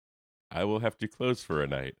I will have to close for a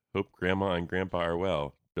night. Hope Grandma and Grandpa are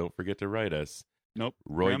well. Don't forget to write us. Nope.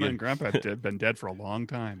 Roy Grandma and Grandpa have been dead for a long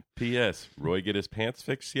time. P.S. Roy get his pants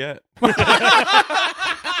fixed yet?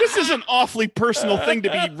 This is an awfully personal thing to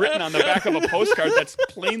be written on the back of a postcard that's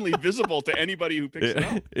plainly visible to anybody who picks it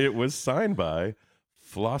up. It was signed by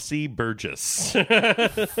Flossie Burgess.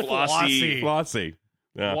 Flossie. Flossie.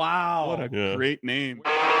 Yeah. Wow. What a great name.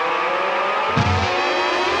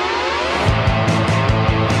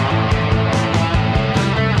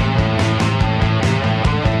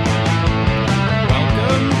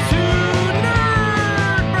 Welcome to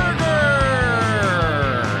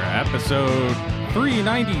Nerdburger, episode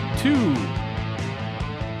 392.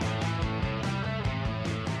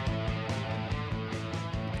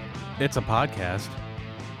 It's a podcast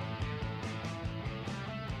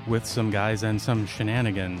with some guys and some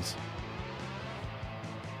shenanigans.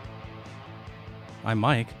 I'm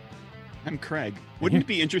Mike. I'm Craig. Wouldn't it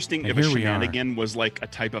be interesting if a shenanigan was like a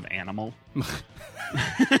type of animal?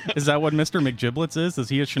 Is that what Mr. McGiblets is? Is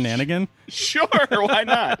he a shenanigan? Sure, why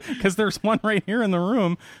not? Because there's one right here in the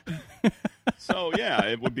room. So, yeah,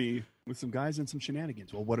 it would be with some guys and some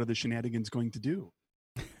shenanigans. Well, what are the shenanigans going to do?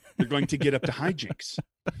 They're going to get up to hijinks.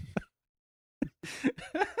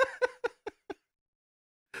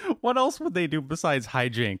 What else would they do besides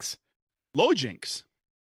hijinks? Low jinks.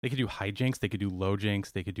 They could do hijinks. They could do low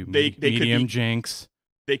jinks. They could do They could medium be- jinks.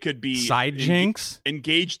 They could be Side jinks.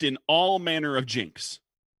 engaged in all manner of jinks.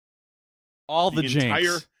 All the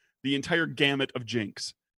jinks. The entire gamut of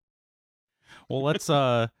jinks. Well, let's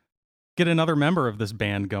get another member of this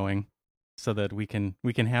band going so that we can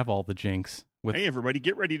have all the jinks. With Hey, everybody,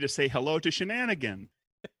 get ready to say hello to Shenanigan.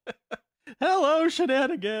 hello,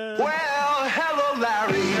 shenanigans. Well, hello,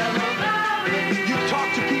 Larry. Hello, Larry. You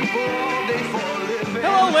talk to people all day for a living.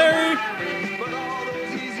 Hello, Larry. But all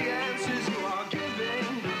those easy answers you are giving,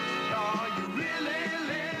 are you really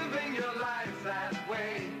living your life that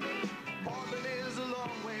way? Portland is a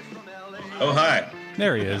long way from LA. Oh, hi.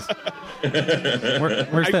 There he is.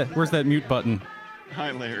 Where's that mute button?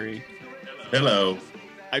 Hi, Larry. Hello.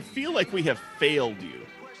 I feel like we have failed you.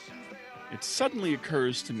 It suddenly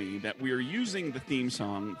occurs to me that we are using the theme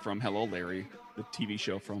song from Hello, Larry, the TV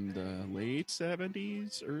show from the late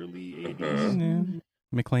 70s, early 80s.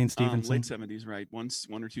 McLean Stevenson. Late 70s, right. One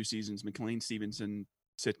or two seasons, McLean Stevenson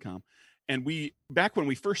sitcom. And back when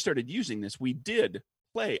we first started using this, we did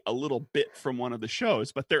play a little bit from one of the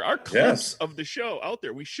shows, but there are clips of the show out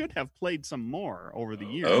there. We should have played some more over the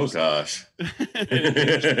years. Oh, gosh.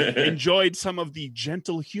 Enjoyed some of the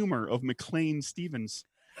gentle humor of McLean Stevenson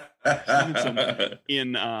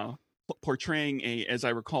in portraying as I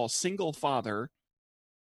recall, single father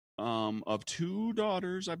of two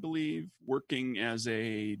daughters, I believe, working as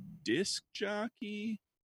a disc jockey.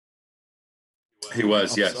 He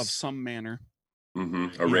was, yes. Of some manner.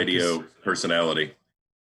 Mm-hmm. A radio personality.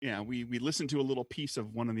 Yeah, we listened to a little piece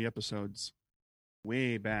of one of the episodes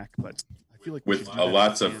way back, but I feel like With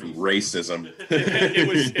lots of racism.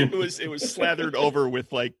 it was slathered over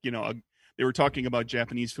with, like, you know, they were talking about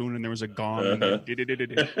Japanese food and there was a gong and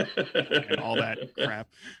all that crap.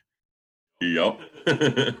 Yup.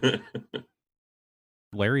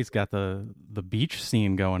 Larry's got the beach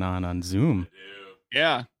scene going on Zoom.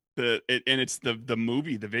 Yeah, and it's the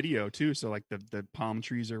movie, the video too. So like the palm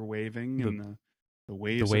trees are waving and the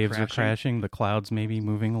waves are crashing. The clouds maybe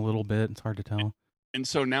moving a little bit. It's hard to tell. And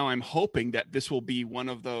so now I'm hoping that this will be one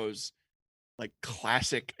of those like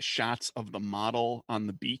classic shots of the model on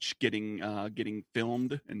the beach getting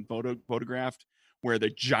filmed and photographed, where the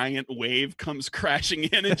giant wave comes crashing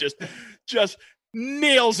in and just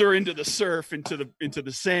nails her into the surf, into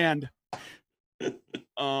the sand.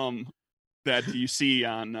 That you see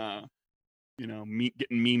on getting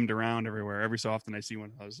memed around everywhere. Every so often I see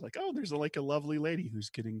one. I was like, oh, there's a lovely lady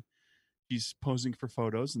she's posing for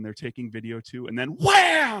photos and they're taking video too, and then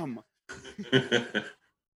wham!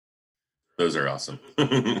 Those are awesome.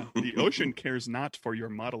 The ocean cares not for your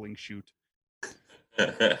modeling shoot.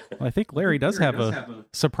 Well, I think Larry does have a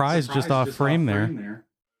surprise just off frame there.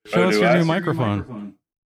 Show us do your I? new microphone.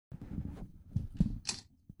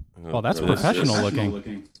 Well, that's professional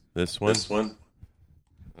looking. This one? This one?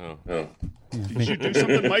 Oh. Did you do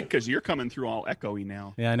something, Mike? Because you're coming through all echoey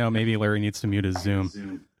now. Yeah, I know. Maybe Larry needs to mute his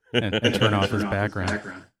Zoom and turn off his background.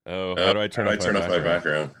 Oh, how do I turn off my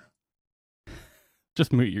background?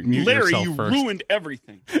 Just mute Larry, yourself you first. ruined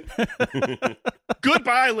everything.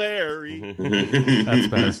 Goodbye, Larry. That's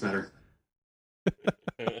better.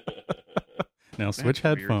 Now switch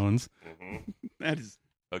headphones. That is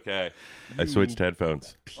Okay. I switched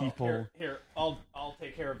headphones. people. Here, I'll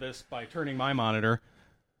take care of this by turning my monitor.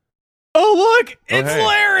 Oh, look! Oh, It's hey.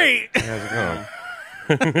 Larry! How's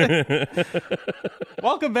it going?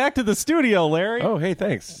 Welcome back to the studio, Larry. Oh, hey,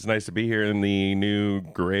 thanks. It's nice to be here in the new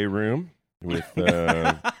gray room with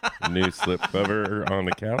new slip cover on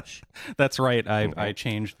the couch. That's right. I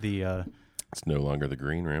changed the It's no longer the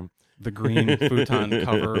green room. green futon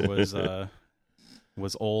cover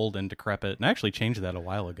was old and decrepit, and I actually changed that a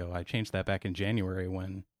while ago. I changed that back in January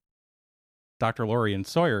when Dr. Lorian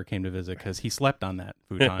Sawyer came to visit because he slept on that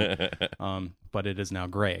futon. But it is now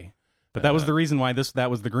gray. But that was the reason why that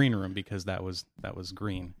was the green room, because that was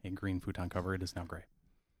green, a green futon cover. It is now gray.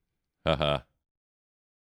 Haha.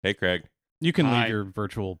 Hey, Craig. You can Hi. leave your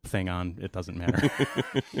virtual thing on. It doesn't matter.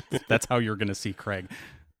 That's how you're going to see Craig.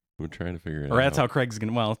 We're trying to figure it out. Or that's how Craig's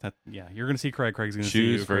going to, you're going to see Craig. Craig's going to see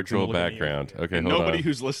you. Choose Craig's gonna virtual look at you. background. Okay, And hold nobody on.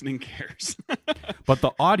 who's listening cares. But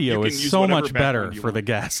the audio You can is use so whatever much better background you for the want.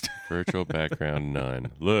 guest. Virtual background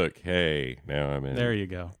none. Look, hey, now I'm in There you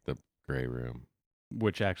go. the gray room.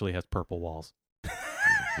 Which actually has purple walls.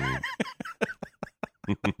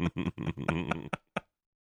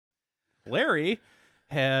 Larry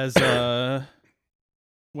has,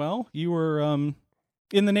 you were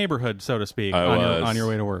in the neighborhood, so to speak, I was. on your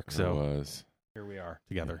way to work. I So was. here we are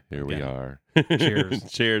together. Here we again. are. Cheers.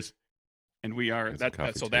 Cheers. And we are That's a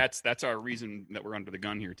coffee so too. that's our reason that we're under the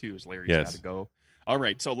gun here too. Is Larry's Yes. got to go. All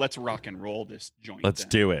right, so let's rock and roll this joint. Let's then.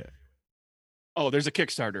 do it. Oh, there's a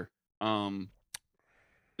Kickstarter.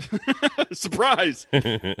 Surprise!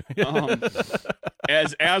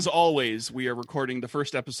 As always, we are recording the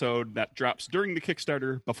first episode that drops during the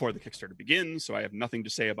Kickstarter before the Kickstarter begins. So I have nothing to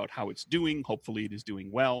say about how it's doing. Hopefully, it is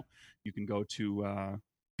doing well. You can go to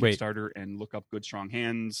Wait. Kickstarter and look up Good Strong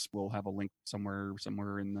Hands. We'll have a link somewhere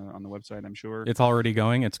on the website, I'm sure. It's already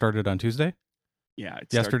going. It started on Tuesday. Yeah,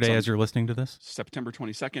 it starts Yesterday, on as you're listening to this. September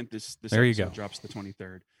 22nd. This There you episode go. drops the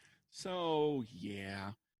 23rd. So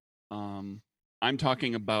yeah, I'm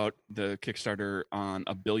talking about the Kickstarter on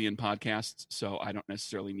a billion podcasts, so I don't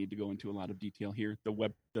necessarily need to go into a lot of detail here.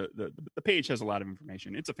 The page has a lot of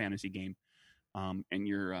information. It's a fantasy game, and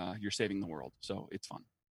you're saving the world, so it's fun.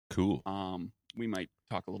 Cool. We might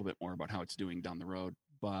talk a little bit more about how it's doing down the road,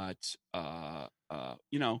 but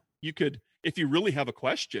you could, if you really have a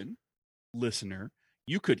question, listener,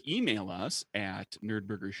 you could email us at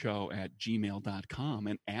nerdburgershow@gmail.com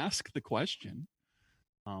and ask the question.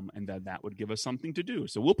 And then that would give us something to do.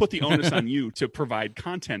 So we'll put the onus on you to provide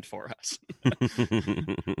content for us,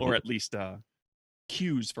 or at least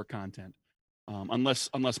cues for content. Unless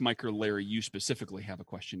Mike or Larry, you specifically have a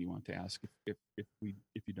question you want to ask. If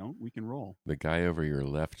you don't, we can roll. The guy over your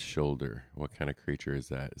left shoulder. What kind of creature is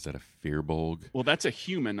that? Is that a fearbolg Well, that's a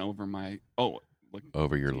human over my. Oh, look,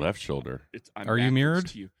 over your left shoulder? I'm Are you backwards mirrored?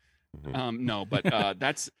 To you. Mhm. No, but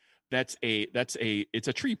it's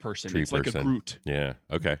a tree person. Tree it's like a person. Groot. Yeah.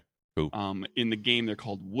 Okay. In the game, they're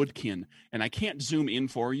called Woodkin, and I can't zoom in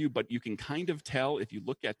for you, but you can kind of tell if you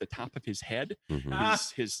look at the top of his head.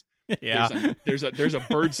 Mhm. His Yeah. there's a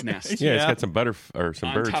bird's nest Yeah, it's Yeah. got some some on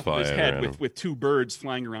birds top of flying his head around. with two birds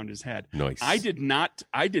flying around his head. Nice. I did not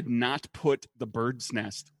put the bird's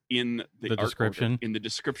nest in the art description? order, in the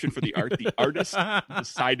description for the art. The artist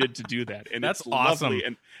decided to do that, and That's it's lovely,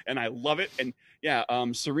 awesome. and I love it. And yeah,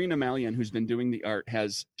 Serena Malian, who's been doing the art,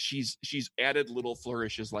 she's added little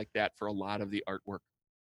flourishes like that for a lot of the artwork.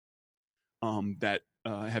 That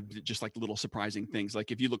have just like little surprising things. Like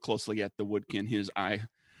if you look closely at the Woodkin, his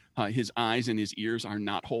eyes and his ears are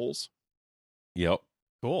not holes. Yep.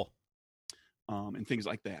 Cool. And things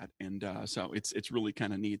like that. And so it's really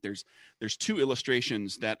kind of neat. There's two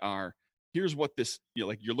illustrations that are, here's what this,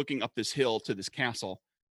 like you're looking up this hill to this castle.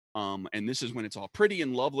 And this is when it's all pretty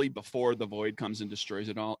and lovely before the void comes and destroys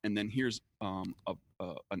it all. And then here's an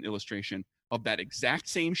illustration of that exact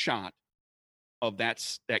same shot of that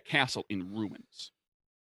castle in ruins.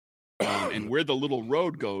 And where the little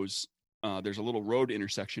road goes, there's a little road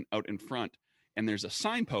intersection out in front, and there's a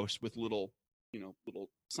signpost with little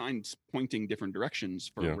signs pointing different directions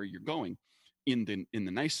for Yeah. where you're going in the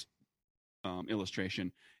nice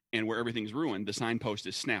illustration. And where everything's ruined, the signpost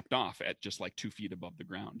is snapped off at just like 2 feet above the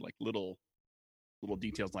ground, like little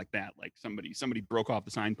details like that. Like somebody broke off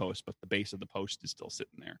the signpost, but the base of the post is still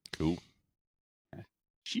sitting there. Cool.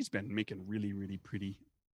 She's been making really, really pretty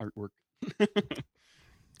artwork.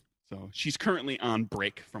 So she's currently on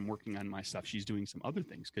break from working on my stuff. She's doing some other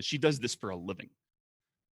things because she does this for a living.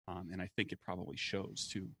 And I think it probably shows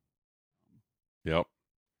too. Yep.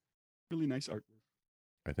 Really nice artwork.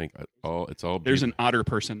 I think it's all There's an otter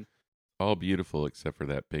person. all beautiful except for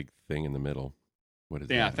that big thing in the middle. What is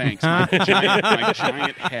Yeah, that? thanks. My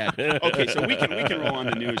giant head. Okay, so we can roll on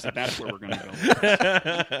the news. That's where we're going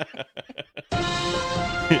to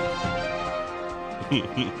go.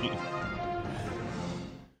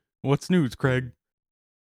 What's news, Craig?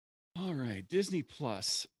 All right, Disney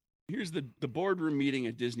Plus. Here's the boardroom meeting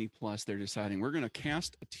at Disney Plus. They're deciding we're going to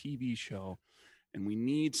cast a TV show, and we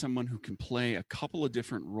need someone who can play a couple of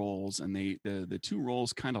different roles, and the two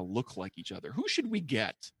roles kind of look like each other. Who should we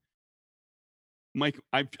get? Mike,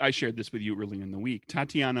 I shared this with you earlier in the week.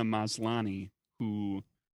 Tatiana Maslany, who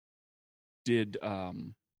did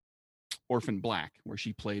Orphan Black, where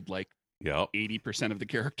she played like Yep. 80% of the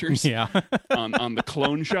characters Yeah. on the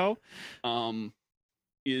Clone Show.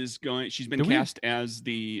 She's been cast as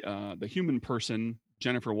the human person,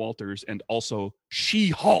 Jennifer Walters, and also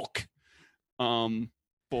She-Hulk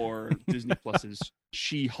for Disney Plus's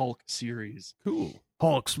She-Hulk series. Cool.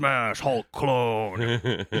 Hulk smash, Hulk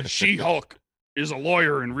clone. She-Hulk is a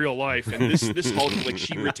lawyer in real life, and this Hulk, like,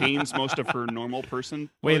 she retains most of her normal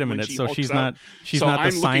person. Wait a when minute. she So hulks she's out. not So the I'm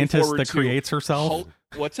looking scientist forward that to creates herself. Hulk.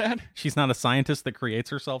 What's that? She's not a scientist that creates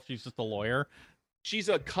herself. She's just a lawyer. She's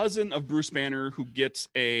a cousin of Bruce Banner who gets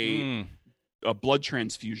a blood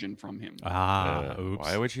transfusion from him. Oops.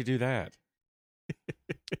 Why would she do that?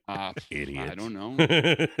 Idiot. I don't know.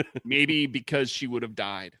 Oh, Maybe because she would have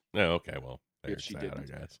died. okay. Well, If there's she that,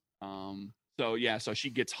 didn't. I guess. So she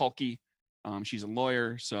gets hulky. She's a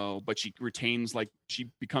lawyer, but she retains, like, she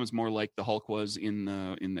becomes more like the Hulk was in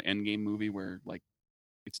the Endgame movie, where, like,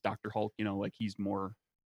 it's Dr. Hulk, like he's more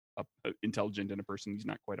intelligent in a person. He's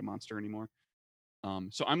not quite a monster anymore.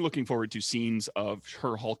 So I'm looking forward to scenes of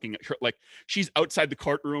her hulking. Like, she's outside the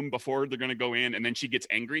courtroom before they're going to go in, and then she gets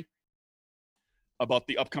angry about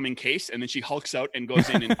the upcoming case, and then she hulks out and goes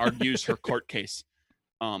in and argues her court case.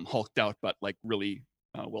 Hulked out, but like really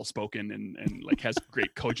well spoken and like has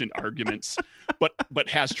great cogent arguments, but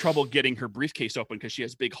has trouble getting her briefcase open because she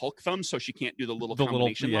has big Hulk thumbs, so she can't do the little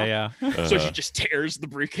combination lock. Yeah. So she just tears the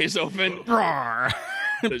briefcase open.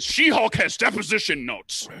 Says, She-Hulk has deposition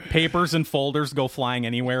notes. Papers and folders go flying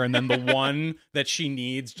anywhere, and then the one that she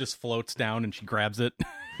needs just floats down, and she grabs it.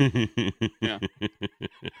 Yeah.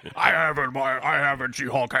 I haven't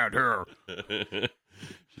She-Hulk had here.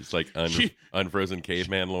 She's like unfrozen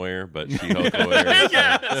caveman lawyer, but She-Hulk lawyer.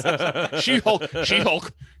 Yes.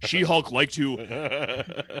 She-Hulk like to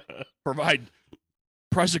provide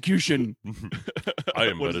prosecution. I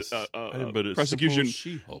am What but is a, it? I am but a prosecution,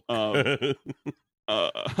 simple She-Hulk.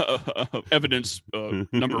 Evidence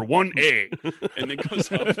number 1A, and then goes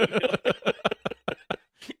up.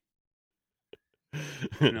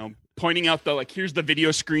 Pointing out here's the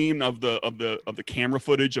video screen of the camera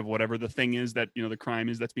footage of whatever the thing is that the crime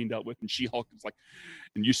is that's being dealt with, and She-Hulk is like,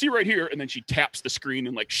 and you see right here, and then she taps the screen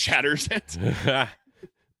and like shatters it.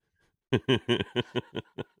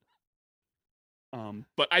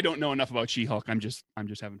 But I don't know enough about She-Hulk. I'm just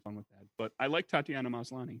having fun with that. But I like Tatiana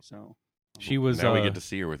Maslany, so She was. Now we get to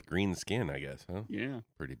see her with green skin, I guess, huh? yeah.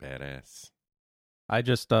 Pretty badass. I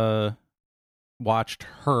just watched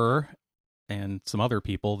her and some other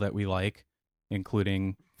people that we like,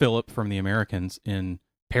 including Philip from The Americans, in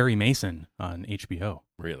Perry Mason on HBO.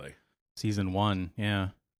 Really? Season 1, yeah.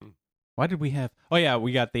 Why did we have... Oh, yeah,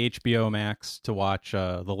 we got the HBO Max to watch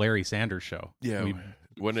the Larry Sanders Show. Yeah.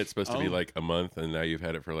 Wasn't it supposed to be Oh. like a month, and now you've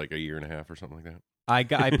had it for like a year and a half or something like that? I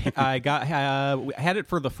had it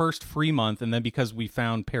for the first free month, and then because we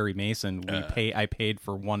found Perry Mason, I paid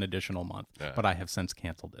for one additional month, but I have since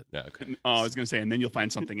canceled it. Yeah. Okay. I was going to say, and then you'll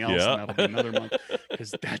find something else, Yeah. and that'll be another month,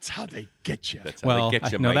 because that's how they get you. That's how Well, they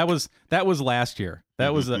get you, no, Mike. that was last year.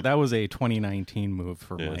 That was a 2019 move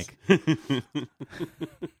for Yes. Mike.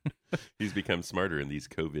 He's become smarter in these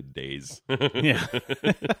COVID days. Yeah.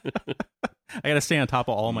 I got to stay on top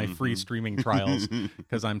of all my free streaming trials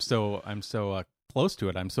because I'm so close to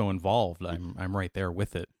it. I'm so involved. I'm right there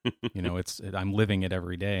with it. I'm living it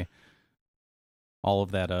every day. All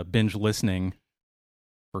of that binge listening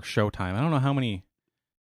for Showtime. I don't know how many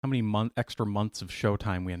extra months of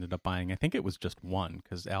Showtime we ended up buying. I think it was just one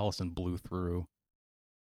because Allison blew through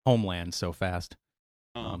Homeland so fast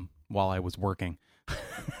while I was working.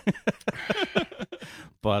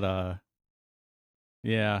 But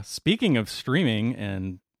yeah, speaking of streaming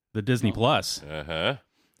and the Disney Plus, Uh-huh.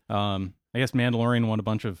 I guess Mandalorian won a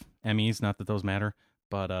bunch of Emmys, not that those matter,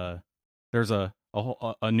 but there's a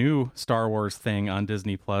new Star Wars thing on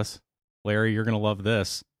Disney Plus. Larry, you're going to love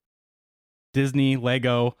this. Disney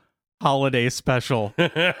Lego Holiday Special. Oh,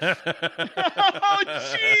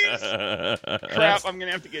 jeez. Crap, I'm going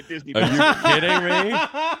to have to get Disney. Are you kidding me?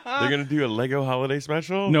 They're going to do a Lego holiday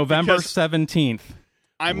special? November Because- 17th.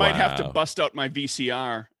 I might have to Wow. bust out my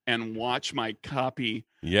VCR and watch my copy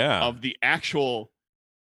Yeah. of the actual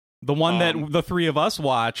The one that the three of us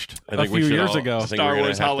watched I a think we few should years all- ago. I think we're Star gonna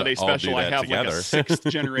Wars have to holiday all do special. I that have together. like a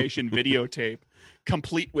 6th generation videotape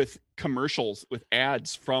complete with commercials with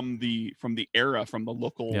ads from the era, from the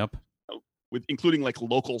local, Yep. with including like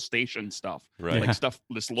local station stuff, Right. Yeah. like stuff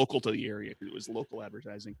that's local to the area. It was local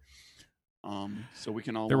advertising. So we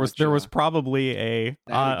can all There was watch, probably a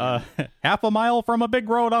that half a mile from a big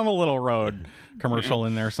road on a little road commercial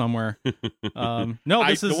in there somewhere. No,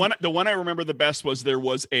 this is the one I remember the best was there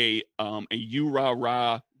was a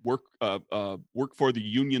URA work for the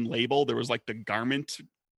union label. There was like the garment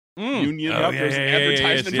union. Oh, There was an yeah,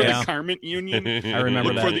 advertisement for yeah. the garment union. I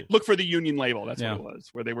remember that. Look for the union label. That's Yeah. what it was.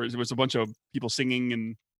 Where there was a bunch of people singing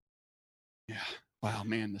and wow,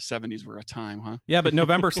 man, the 70s were a time, huh? Yeah, but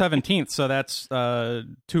November 17th, so that's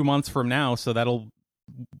 2 months from now. So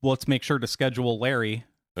let's make sure to schedule Larry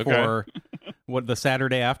Okay. for the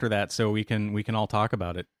Saturday after that, so we can all talk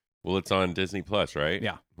about it. Well, it's on Disney Plus, right?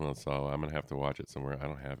 Yeah. Well, so I'm gonna have to watch it somewhere. I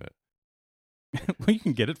don't have it. Well, you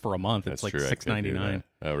can get it for a month. That's It's like true. I could do $6.99,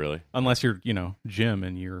 that. Oh, really? unless you're Jim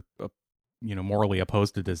and you're morally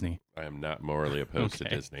opposed to Disney. I am not morally opposed to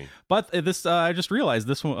Okay. Disney. But this I just realized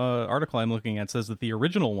this article I'm looking at says that the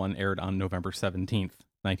original one aired on November 17th,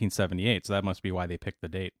 1978. So that must be why they picked the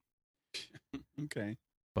date. Okay.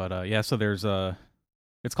 But yeah, so there's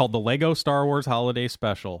it's called the Lego Star Wars Holiday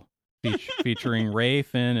Special, featuring Ray,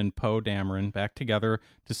 Finn, and Poe Dameron back together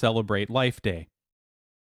to celebrate Life Day.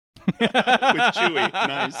 With Chewie.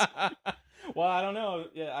 Nice. Well, I don't know.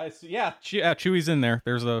 Yeah, Chewie's in there.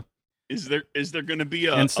 There's a Is there going to be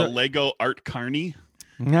a And so- Lego Art Carney?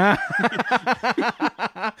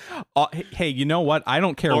 Hey, you know what? I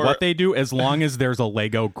don't care Or- what they do as long as there's a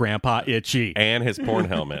Lego Grandpa Itchy. And his porn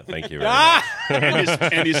helmet. Thank you. Very much.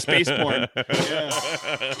 and his space porn.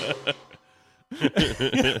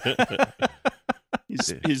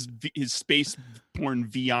 His space porn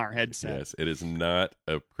VR headset. Yes, it is not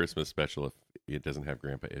a Christmas special if it doesn't have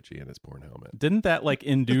Grandpa Itchy and his porn helmet. Didn't that like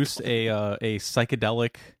induce a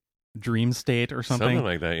psychedelic dream state or something? Something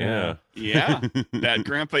like that, yeah. Yeah, that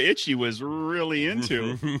Grandpa Itchy was really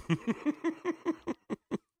into,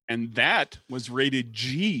 and that was rated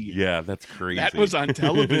G. Yeah, that's crazy. That was on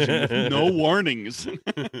television with no warnings.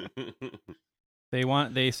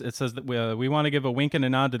 It says that we want to give a wink and a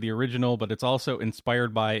nod to the original, but it's also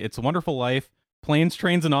inspired by It's a Wonderful Life, Planes,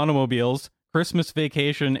 Trains, and Automobiles, Christmas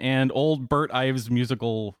Vacation, and old Bert Ives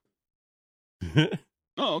musical.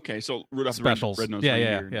 Oh, okay. So Rudolph Specials. the Red-Nosed Yeah,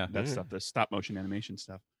 Reindeer, yeah. that Yeah. stuff, the stop motion animation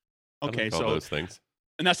stuff. I Okay, like all so those things.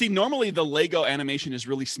 now see, normally the Lego animation is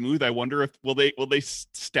really smooth. I wonder if will they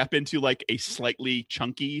step into like a slightly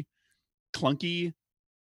chunky, clunky,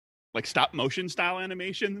 like stop motion style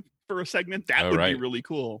animation for a segment. That Oh, would right. be really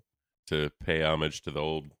cool. To pay homage to the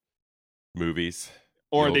old movies.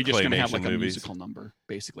 Or are old they just going to have claymation like a movies. musical number?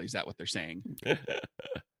 Basically, is that what they're saying? Yeah,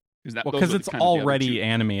 Because it's already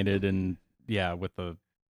animated and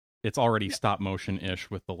it's already stop motion ish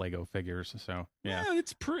with the Lego figures. So yeah.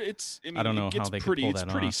 it's pretty. I mean, don't know it how gets they could pretty. pull It's that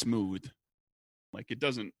pretty off. smooth. Like it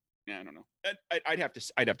doesn't. Yeah, I don't know. I'd have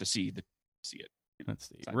to see it Let's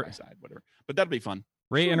see. side by side, whatever. But that'd be fun.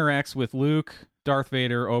 Ray Sure. interacts with Luke, Darth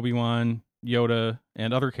Vader, Obi-Wan, Yoda,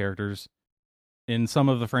 and other characters in some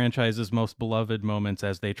of the franchise's most beloved moments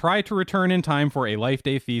as they try to return in time for a Life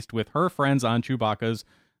Day feast with her friends on Chewbacca's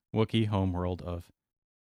Wookiee homeworld of...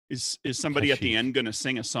 Is somebody at the Kashyyyk. end going to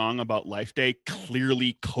sing a song about Life Day,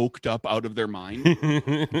 clearly coked up out of their mind,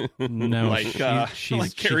 No, like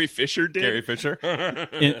like Carrie Fisher did? Carrie Fisher.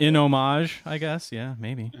 in homage, I guess. Yeah,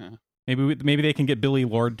 maybe. Yeah. Maybe they can get Billy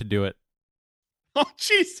Lord to do it. Oh,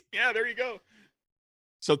 jeez. Yeah, there you go.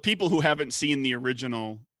 So people who haven't seen the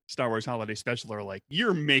original Star Wars Holiday Special are like,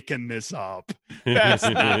 "You're making this up. That's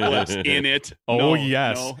not what's in it." Oh, No,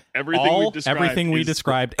 yes. no. Everything we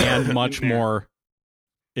described described and much in there. more.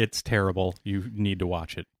 It's terrible. You need to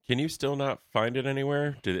watch it. Can you still not find it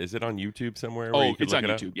anywhere? Is it on YouTube somewhere? Oh, where you can it's look on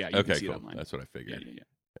it up? YouTube. Yeah, you okay, can see cool. it online. That's what I Yeah, figured. yeah,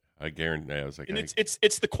 yeah. I guarantee. I was like, And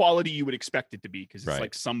it's the quality you would expect it to be because it's Right.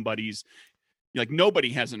 like somebody's. Like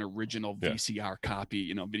nobody has an original Yeah. VCR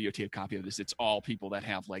copy, videotape copy of this. It's all people that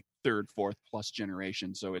have like third, fourth plus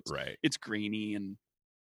generation. So right, it's grainy and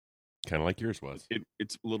kind of like yours was.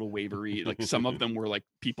 it's a little wavery. Like some of them were like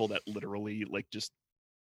people that literally like just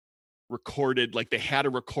recorded, like they had a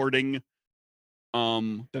recording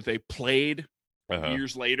that they played Uh-huh.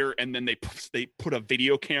 years later, and then they put a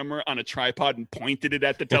video camera on a tripod and pointed it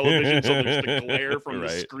at the television, so there's the glare from the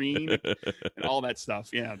Right. screen and all that stuff.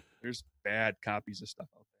 Yeah, there's bad copies of stuff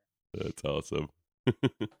out there. That's awesome.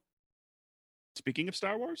 Speaking of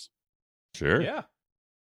Star Wars, Sure, Yeah.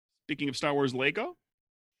 speaking of Star Wars Lego,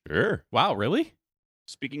 sure. Wow, really?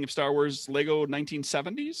 speaking of Star Wars Lego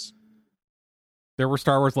 1970s, There were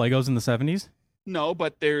Star Wars Legos in the 70s? No,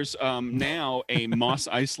 but there's now a Moss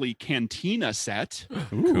Eisley Cantina set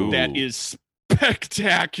Cool. that is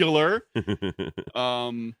spectacular.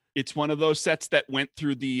 It's one of those sets that went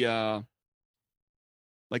through the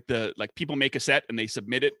like people make a set and they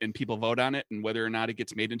submit it and people vote on it and whether or not it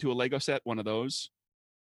gets made into a Lego set, one of those.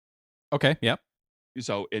 Okay, yep.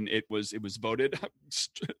 So and it was voted.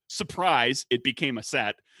 Surprise! It became a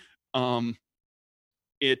set.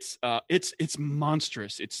 It's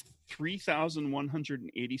monstrous. It's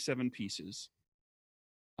 3,187 pieces.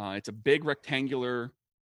 It's a big rectangular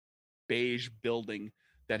beige building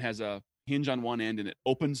that has a hinge on one end and it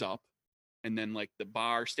opens up, and then like the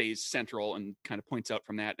bar stays central and kind of points out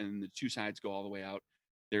from that, and then the two sides go all the way out.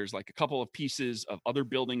 There's like a couple of pieces of other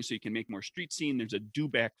buildings so you can make more street scene. There's a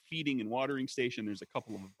dewback feeding and watering station. There's a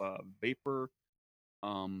couple of evaporators,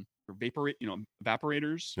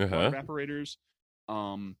 water evaporators.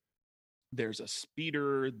 There's a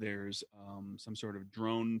speeder. There's some sort of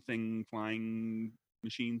drone thing, flying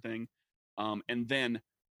machine thing, and then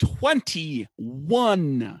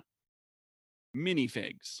 21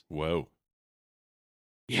 minifigs. Whoa.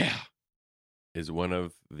 Yeah. Is one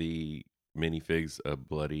of the minifigs a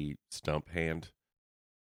bloody stump hand?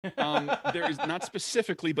 There is not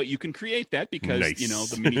specifically, but you can create that because Nice. the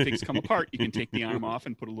minifigs come apart. You can take the arm off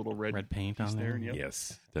and put a little red Paint piece on there. Yep.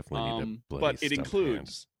 Yes, definitely need a bloody But it stump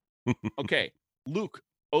includes okay, Luke,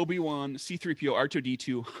 Obi-Wan, C-3PO,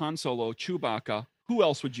 R2-D2, Han Solo, Chewbacca. Who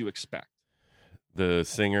else would you expect? hand. The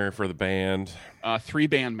singer for the band. 3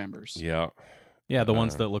 band members. Yeah. Yeah, the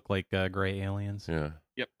ones that look like gray aliens. Yeah.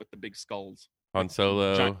 Yep, with the big skulls, Han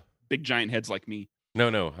Solo. big giant heads like me.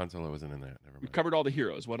 No, Han Solo wasn't in that. Never We mind. covered all the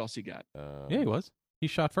heroes. What else you got? Yeah, he was. He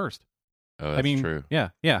shot first. Oh, that's I mean, true. Yeah,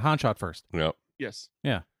 Han shot first. Yep. Yes.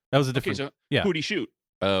 That was a Okay, different. so yeah. who'd he shoot?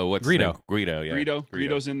 What's his Greedo. name? Greedo, yeah.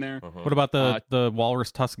 Greedo's in there. Uh-huh. What about the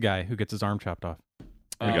walrus tusk guy who gets his arm chopped off?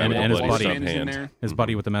 The guy and with the his bloody buddy. stump Is in hand. there. His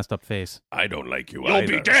buddy with the messed up face. I don't like you You'll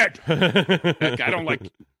either. be dead. That guy don't like.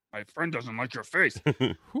 My friend doesn't like your face.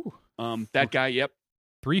 Whew. That guy. Yep.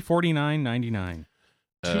 $349.99.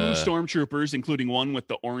 2 stormtroopers, including one with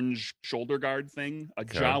the orange shoulder guard thing, a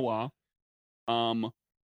Okay. Jawa,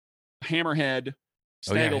 Hammerhead,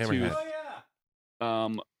 Oh, yeah, Snaggletooth,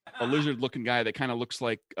 Hammerhead. a lizard-looking guy that kind of looks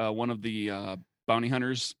like one of the bounty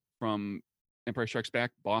hunters from Empire Strikes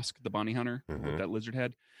Back, Bosk the bounty hunter with Mhm. that lizard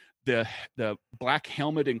head. The black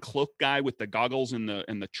helmet and cloak guy with the goggles and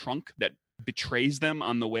the trunk that betrays them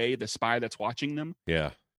on the way. The spy that's watching them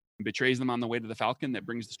Yeah. betrays them on the way to the Falcon that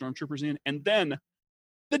brings the stormtroopers in, and then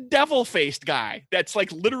the devil-faced guy that's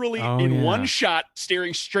like literally Oh, in yeah. one shot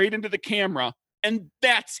staring straight into the camera, and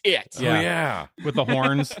that's it. Yeah. Oh, yeah. With the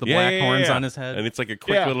horns, the Yeah, black yeah, horns yeah. on his head. And it's like a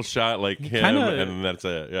quick Yeah. little shot like He him, kinda- and that's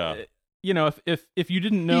it. Yeah. If you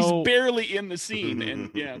didn't know He's barely in the scene,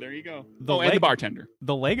 and yeah, there you go. The And the leg- bartender.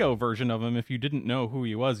 the Lego version of him, if you didn't know who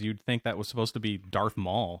he was, you'd think that was supposed to be Darth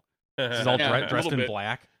Maul. He's all Yeah, a dressed little in bit.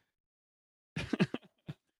 black.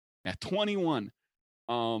 Yeah, 21.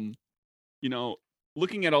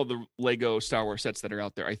 Looking at all the Lego Star Wars sets that are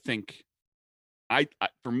out there, I think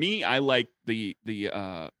for me, I like the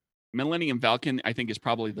Millennium Falcon. I think is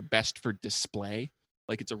probably the best for display.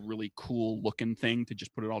 Like it's a really cool looking thing to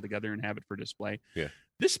just put it all together and have it for display. Yeah.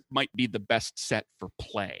 This might be the best set for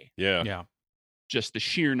play. Yeah. Yeah. Just the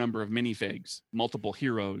sheer number of minifigs, multiple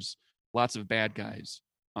heroes, lots of bad guys,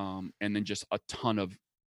 and then just a ton of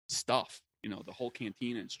stuff. The whole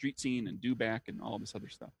cantina and street scene and dewback and all this other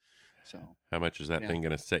stuff. So How much is that Yeah. thing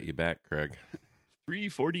going to set you back, Craig?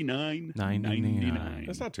 $349.99.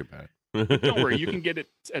 That's not too bad. Don't worry, you can get it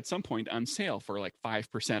at some point on sale for like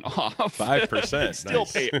 5% off. 5%. Still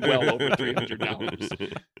Nice. pay well over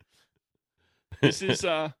 $300. This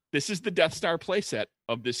is the Death Star playset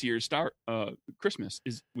of this year's Christmas.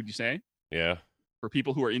 Would you say, Yeah. for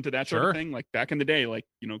people who are into that sort Sure. of thing? Like back in the day, I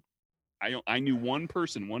knew one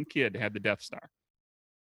kid had the Death Star.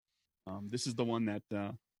 This is the one that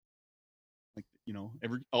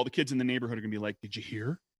all the kids in the neighborhood are gonna be like, "Did you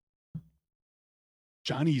hear?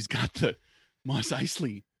 Johnny's got the Mos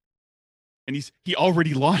Eisley, and he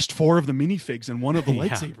already lost 4 of the minifigs and 1 of the Yeah.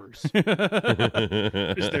 lightsabers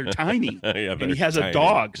because they're tiny, Yeah, and he has a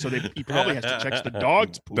dog, so he probably has to check the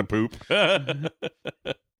dog's poop." The poop.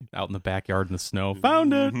 Out in the backyard in the snow.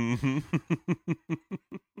 Found it.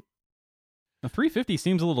 The 350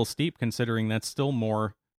 seems a little steep considering that's still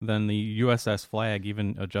more than the USS Flag,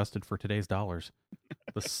 even adjusted for today's dollars.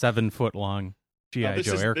 The 7-foot long Now, GI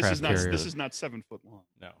Joe aircraft carrier. This is not 7 foot long,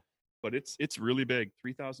 No. but it's really big,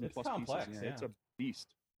 3,000 It's plus complex, pieces. yeah. It's a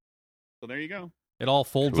beast. So there you go. It all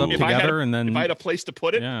folds Cool. up If I had together and then If I had a place to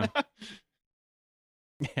put it, yeah.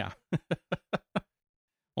 Yeah.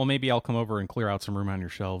 Well, maybe I'll come over and clear out some room on your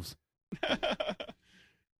shelves.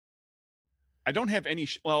 I don't have any.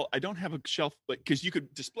 I don't have a shelf, because you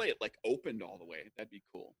could display it like opened all the way. That'd be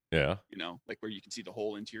cool. Yeah. Like where you can see the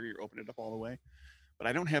whole interior, open it up all the way. But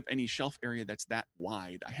I don't have any shelf area that's that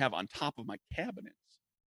wide. I have on top of my cabinets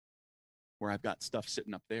where I've got stuff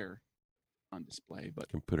sitting up there on display, but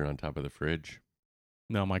Can put it on top of the fridge.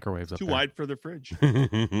 No, microwave's up too there. wide for the fridge.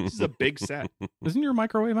 This is a big set. Isn't your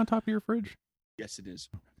microwave on top of your fridge? Yes, it is.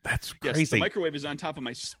 That's Yes, crazy. the microwave is on top of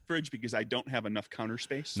my fridge because I don't have enough counter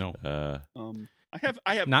space. No. I have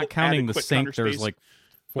Not counting the adequate sink, counter there's space, like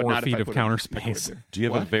but 4 not if feet I of put a counter microwave space. there. Do you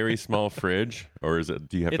have a What? very small fridge, or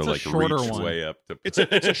do you have It's to a like shorter reach one. way up to? It's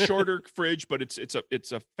a shorter fridge, but it's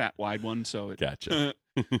a fat wide one. So it, Gotcha.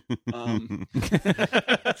 It's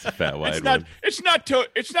a fat wide it's not one.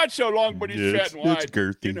 it's not so long, but it's fat and wide. It's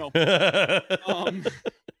girthy. You know.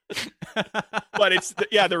 But it's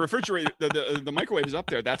the refrigerator, the microwave is up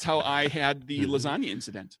there. That's how I had the lasagna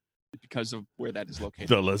incident, because of where that is located.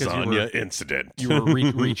 the you lasagna were- incident. You were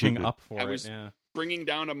reaching up for I it. was- Yeah. Bringing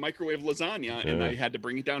down a microwave lasagna, and Yeah. I had to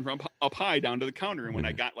bring it down from up high down to the counter. And when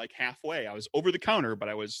I got like halfway, I was over the counter, but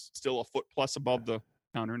I was still a foot plus above the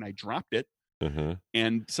counter, and I dropped it. Uh-huh.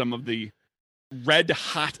 And some of the red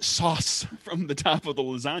hot sauce from the top of the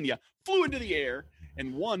lasagna flew into the air,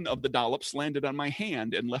 and one of the dollops landed on my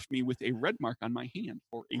hand and left me with a red mark on my hand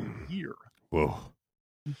for a year. Whoa.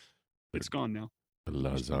 It's gone now. The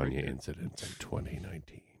lasagna incident in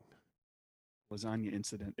 2019. Lasagna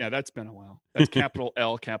incident. Yeah, that's been a while. That's capital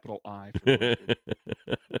L, capital I. Well,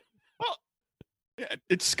 yeah,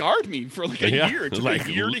 it scarred me for like a Yeah, year. It took like-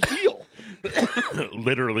 a year to heal.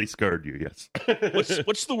 Literally scarred you, yes.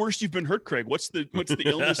 What's the worst you've been hurt, Craig? What's the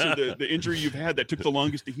illness or the injury you've had that took the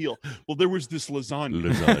longest to heal? Well, there was this lasagna.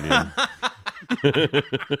 Lasagna.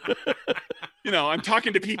 You know, I'm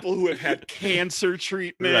talking to people who have had cancer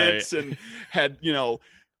treatments and had,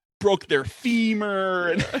 broke their femur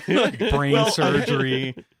and Brain Well,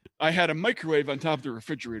 surgery. I had a microwave on top of the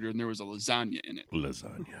refrigerator and there was a lasagna in it.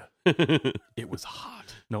 Lasagna. It was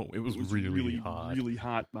hot. No, it was, It was really hot. Really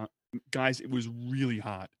hot. Guys, it was really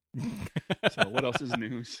hot. So what else is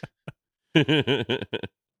news?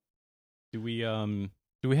 Do we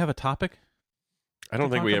have a topic? I don't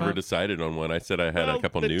To think talk we ever about? decided on one. I said I had a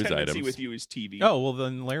couple the news tendency items. with you is TV. Oh, well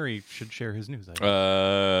then Larry should share his news item.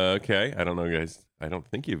 Okay. I don't know, guys. I don't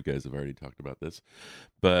think you guys have already talked about this,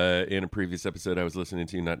 but in a previous episode I was listening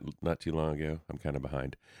to not too long ago. I'm kind of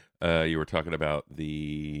behind. You were talking about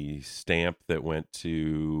the stamp that went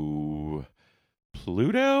to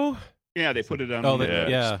Pluto Yeah, they put it on Oh, the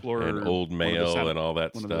yeah. Explorer and Old one of the Mail sat- and all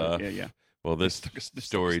that one of the- stuff. yeah. Well, this They stuck a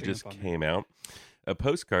story stamp just on there. came out. A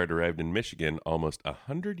postcard arrived in Michigan almost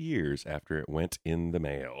 100 years after it went in the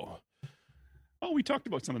mail. Oh, we talked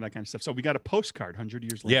about some of that kind of stuff. So we got a postcard 100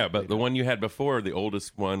 years later. Yeah, but the one you had before, the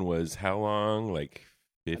oldest one was how long? Like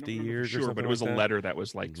I don't 50 remember for years or sure, something but it was like a that? letter that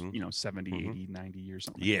was like, Mhm. 70, Mhm. 80, 90 years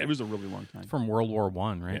something. Yeah. It was a really long time. From World War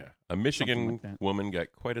One, right? Yeah. A Michigan like that. woman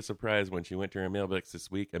got quite a surprise when she went to her mailbox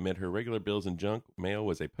this week. Amid her regular bills and junk mail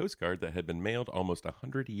was a postcard that had been mailed almost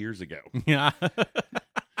 100 years ago. Yeah.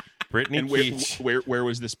 Brittany And Keach where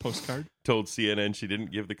was this postcard? told CNN she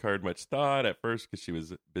didn't give the card much thought at first because she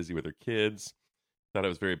was busy with her kids. Thought it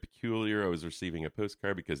was very peculiar. I was receiving a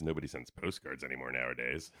postcard because nobody sends postcards anymore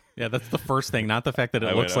nowadays. Yeah, that's the first thing, not the fact that it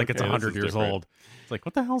I looks went, like it's okay, this 100 is years different. old. It's like,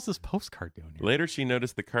 what the hell is this postcard doing here? Later, she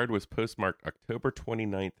noticed the card was postmarked October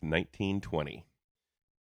 29th, 1920.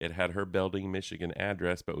 It had her Belding, Michigan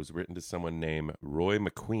address, but was written to someone named Roy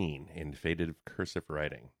McQueen in faded cursive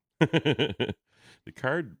writing. The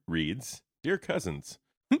card reads, "Dear cousins,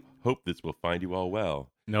 hope this will find you all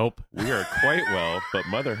well. Nope. We are quite well, but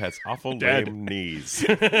mother has awful Dead. lame knees."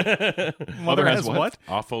 Mother has what? what?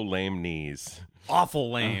 Awful lame knees.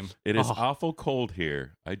 Awful lame. It is Oh. awful cold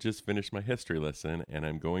here. I just finished my history lesson and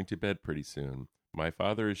I'm going to bed pretty soon. My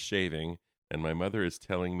father is shaving and my mother is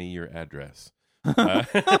telling me your address.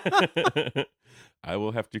 I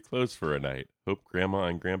will have to close for a night. Hope grandma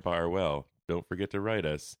and grandpa are well. Don't forget to write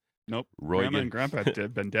us. Nope. Roy Grandma get- and Grandpa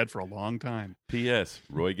have been dead for a long time. P.S.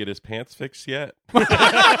 Roy get his pants fixed yet?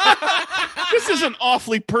 This is an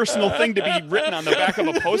awfully personal thing to be written on the back of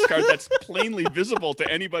a postcard that's plainly visible to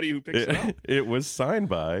anybody who picks it up. It was signed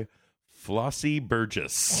by Flossie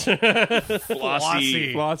Burgess.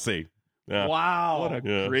 Flossie. Flossie. Yeah. Wow. What a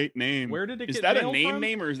Yeah. great name. Where did it Is get that a mailed name from?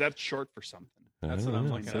 name or is that short for something? That's what I'm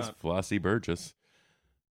It looking says up. Flossie Burgess.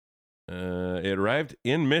 It arrived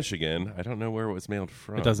in Michigan. I don't know where it was mailed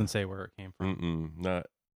from. It doesn't say where it came from. Not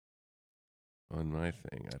on my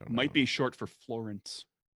thing. I don't know. Might be short for Florence,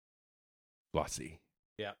 Flossie.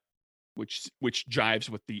 which jives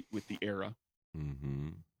with the era. Mm-hmm.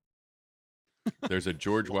 There's a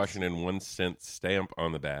George Washington 1 cent stamp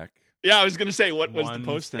on the back. Yeah, I was going to say, what was the One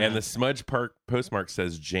post? And the Smudge Park postmark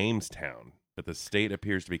says Jamestown, but the state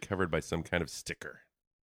appears to be covered by some kind of sticker.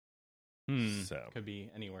 So Could be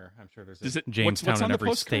anywhere. I'm sure there's Does a it- what's- Jamestown what's on in the every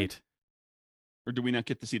postcard? state. Or do we not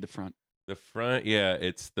get to see the front? the front, yeah,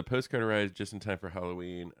 it's the postcard arrived just in time for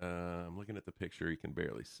Halloween. I'm looking at the picture; you can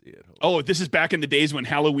barely see it. Hold on. Oh, this is back in the days when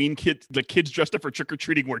Halloween the kids dressed up for trick or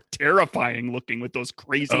treating were terrifying looking with those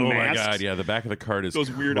crazy Oh masks. my god, yeah, the back of the card is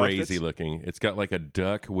Those weird crazy outfits. looking. It's got like a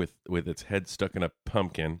duck with its head stuck in a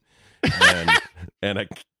pumpkin, and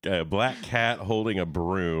a black cat holding a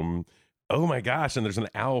broom. Oh my gosh, and there's an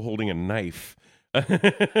owl holding a knife.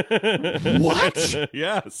 What?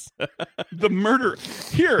 Yes. The murder.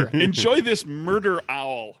 Here, enjoy this murder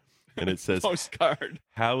owl And it says postcard.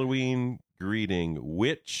 Halloween greeting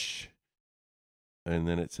witch. And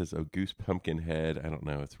then it says, oh, goose pumpkin head. I don't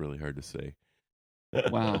know. It's really hard to say.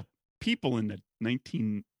 Wow. People in the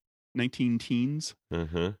 19 teens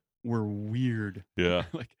Uh-huh. were weird. Yeah.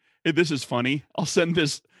 Like, hey, this is funny. I'll send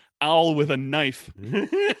this owl with a knife.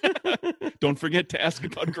 Don't forget to ask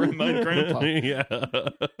about Grandma and Grandpa. Yeah.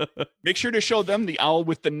 Make sure to show them the owl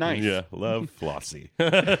with the knife. Yeah. Love Flossie.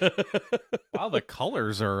 Wow, the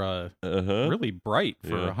colors are Uh-huh. really bright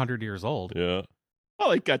for Yeah. 100 years old. Yeah.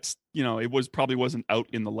 Well, it got, it probably wasn't out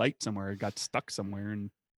in the light somewhere. It got stuck somewhere and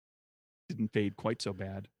didn't fade quite so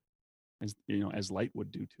bad as light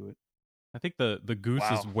would do to it. I think the goose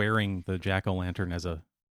Wow. is wearing the jack-o'-lantern as a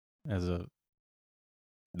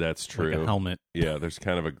That's like true. a helmet. Yeah, there's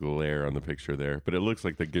kind of a glare on the picture there, but it looks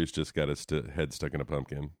like the goose just got his head stuck in a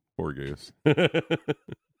pumpkin. Poor goose.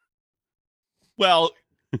 Well,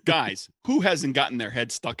 guys, who hasn't gotten their head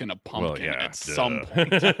stuck in a pumpkin yeah, at some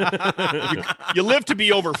point? point. You live to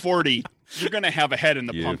be over 40, you're going to have a head in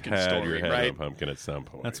the You've pumpkin had story, your head right? in a pumpkin at some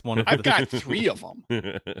point. That's one of I've the, got 3 of them.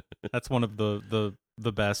 that's one of the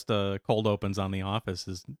best cold opens on The Office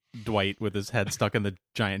is Dwight with his head stuck in the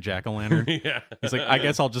giant jack-o'-lantern. Yeah. He's like, I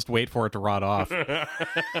guess I'll just wait for it to rot off.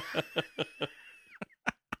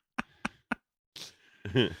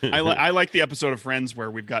 I like the episode of Friends where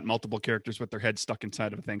we've got multiple characters with their heads stuck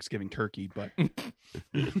inside of a Thanksgiving turkey, but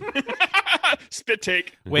spit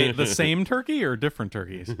take. Wait, the same turkey or different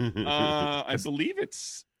turkeys? I believe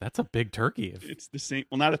it's That's a big turkey. the same.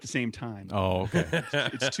 Well, not at the same time. Oh, okay.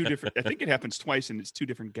 It's 2 different. I think it happens twice, and it's 2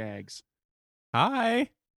 different gags. Hi.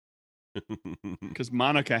 Because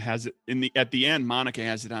Monica has it at the end. Monica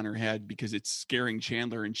has it on her head because it's scaring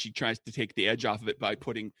Chandler, and she tries to take the edge off of it by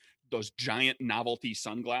putting those giant novelty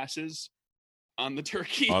sunglasses on the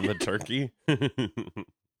turkey. On the turkey?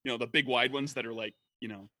 the big wide ones that are like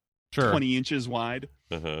Sure. 20 inches wide,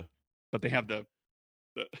 Uh-huh. but they have the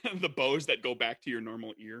the bows that go back to your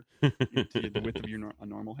normal ear, to the width of a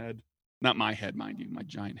normal head. Not my head, mind you, my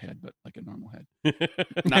giant head, but like a normal head.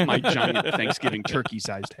 Not my giant Thanksgiving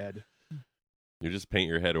turkey-sized head. You just paint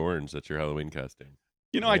your head orange. That's your Halloween costume.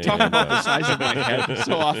 I talk about the size of my head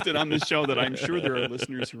so often on this show that I'm sure there are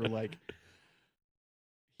listeners who are like,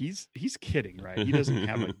 he's kidding, right? He doesn't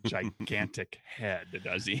have a gigantic head,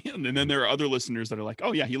 does he? And then there are other listeners that are like,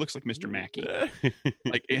 oh yeah, he looks like Mr. Mackey.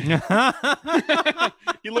 Like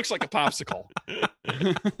he looks like a popsicle.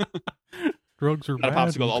 Drugs are Not a bad,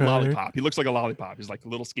 popsicle, okay? a lollipop. He looks like a lollipop. He's like a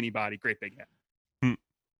little skinny body, great big head. Hmm.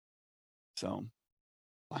 So,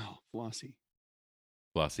 wow, Flossie.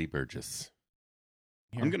 Flossie Burgess.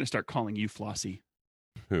 I'm going to start calling you Flossie.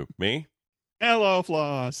 Who? Me? Hello,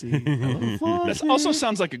 Flossie. Flossie. That also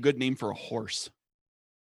sounds like a good name for a horse.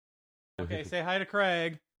 Okay, say hi to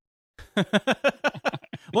Craig.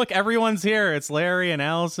 Look, everyone's here. It's Larry and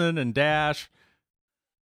Allison and Dash.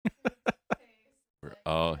 We're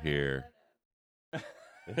all here.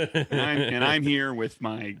 And I'm here with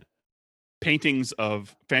my paintings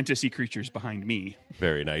of fantasy creatures behind me.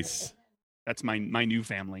 Very nice. That's my new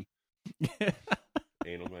family.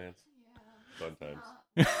 Anal glands. Fun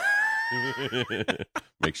times.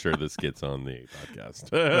 Make sure this gets on the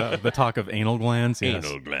podcast. The talk of anal glands. Yes.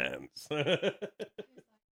 Anal glands.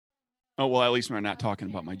 Oh, well, at least we're not talking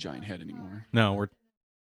about my giant head anymore. No,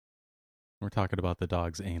 we're talking about the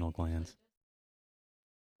dog's anal glands.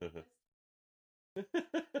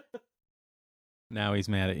 Now he's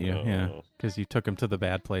mad at you, yeah, Oh. because you took him to the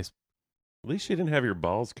bad place. At least you didn't have your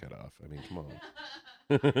balls cut off. I mean, come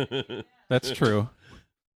on. That's true.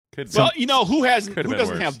 Well, who Could've been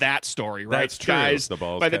doesn't worse. have that story, right? That's true. Guys, The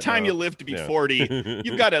balls by the cut time you off. live to be Yeah. 40,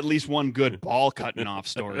 you've got at least one good ball cutting off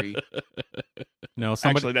story. No,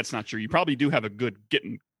 somebody. Actually, that's not true. You probably do have a good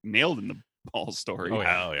getting nailed in the ball story. Oh,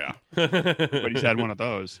 hell yeah. Everybody's had one of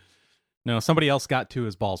those. No, somebody else got to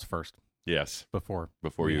his balls first Yes. before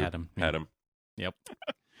Before we you had him. Had him. Yep.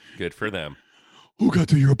 Good for them. Who got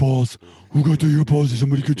the earballs? Who got the earballs? Did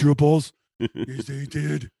somebody get earballs? Yes, they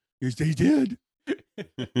did. Yes, they did. Kind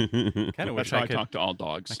of That's wish how I I could. talk to all I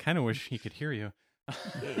dogs. kind of wish he could hear you.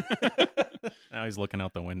 Now he's looking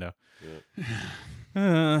out the window.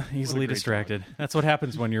 Easily great distracted. That's what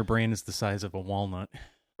happens when your brain is the size of a walnut.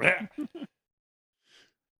 All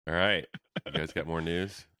right. You guys got more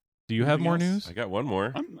news? Do you have Anything more else? news? I got one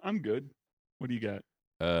more. I'm good. What do you got?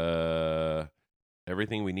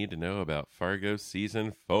 Everything we need to know about Fargo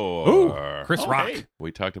season 4. Ooh, Chris Oh, Rock. hey.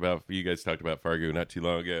 You guys talked about Fargo not too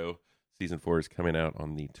long ago. Season 4 is coming out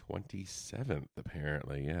on the 27th,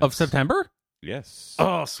 apparently. Yes. Of September? Yes.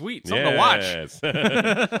 Oh, sweet. Something to watch. Yes.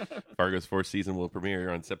 Fargo's fourth season will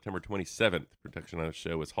premiere on September 27th. Production on the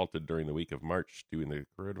show was halted during the week of March due to the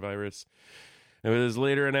coronavirus. It was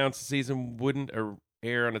later announced the season wouldn't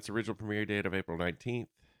air on its original premiere date of April 19th.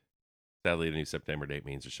 Sadly, the new September date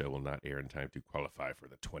means the show will not air in time to qualify for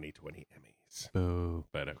the 2020 Emmys. Boo.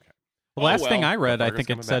 But okay. The last thing well. I read, I Fargo's think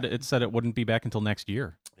coming it said it wouldn't be back until next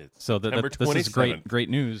year. It's So September this is 27th. great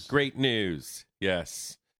news. Great news.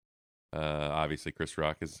 Yes. Obviously, Chris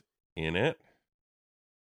Rock is in it.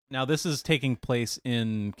 Now this is taking place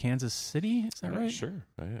in Kansas City. Is that I'm not right? Sure.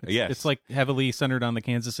 It's, Yes. It's like heavily centered on the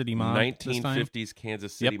Kansas City mob. this time. 1950s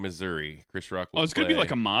Kansas City, Yep. Missouri. Chris Rock will Oh, it's going to be play-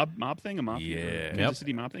 like a mob thing, a mob Yeah. Kansas Yep.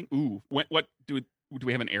 City mob thing. Ooh, what do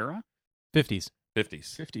we have an era? 50s.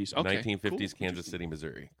 50s. 50s. Okay. 1950s cool. Kansas City,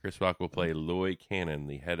 Missouri. Chris Rock will play Loy Cannon,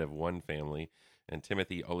 the head of one family, and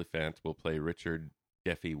Timothy Oliphant will play Richard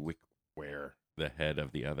Jeffy Wickware, the head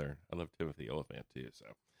of the other. I love Timothy Oliphant too. So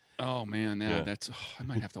Oh man, Yeah. that's I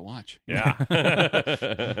might have to watch. yeah,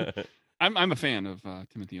 I'm a fan of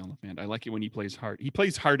Timothy Oliphant. I like it when he plays hard. He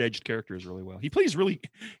plays hard-edged characters really well. He plays really.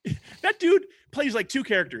 That dude plays like two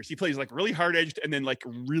characters. He plays like really hard-edged and then like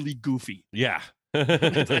really goofy. yeah.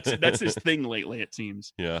 That's his thing lately. It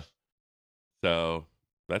seems. Yeah. So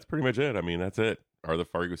that's pretty much it. I mean, that's it. Are the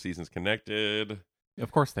Fargo seasons connected?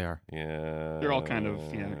 Of course they are. Yeah. They're all kind of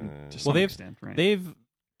to some they've- extent, right? They've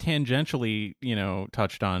tangentially,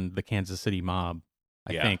 touched on the Kansas City mob.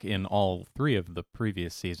 I Yeah. think in all three of the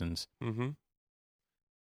previous seasons. Mm-hmm.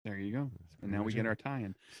 There you go. And now we get our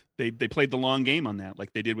tie-in. They played the long game on that,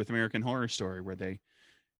 like they did with American Horror Story, where they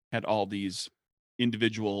had all these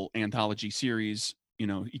individual anthology series.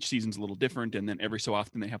 Each season's a little different, and then every so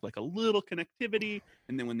often they have like a little connectivity.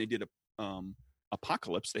 And then when they did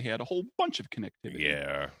Apocalypse, they had a whole bunch of connectivity.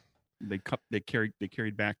 Yeah. They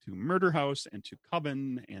carried back to Murder House and to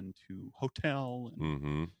Coven and to Hotel. And,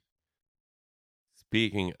 Mm-hmm.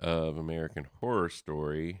 Speaking of American Horror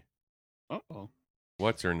Story, uh-oh.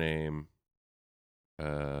 what's her name?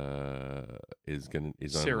 Is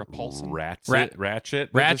Sarah on Paulson? Ratchet. that just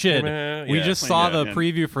Ratchet. came out? We Yeah. just saw Yeah, the yeah.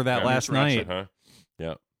 preview for that Yeah, last Miss Ratchet, night.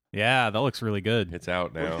 huh? Yeah, that looks really good. It's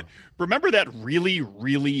out now. Remember that really,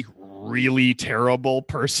 really, really terrible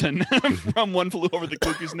person from One Flew Over the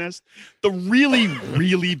Cuckoo's Nest? The really,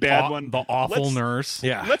 really bad one. The awful Let's- nurse.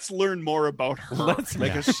 Yeah. Let's learn more about her. Let's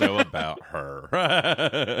make a show about her.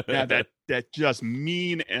 Yeah, that just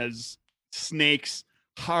mean as snakes,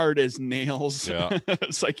 hard as nails. Yeah.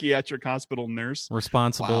 Psychiatric hospital nurse.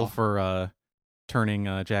 Responsible Wow. for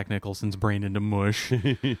turning Jack Nicholson's brain into mush.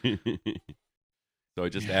 So I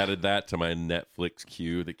just added that to my Netflix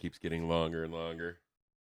queue that keeps getting longer and longer.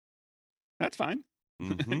 That's fine.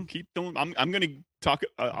 Mhm. Keep doing. I'm going to talk.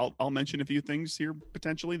 I'll mention a few things here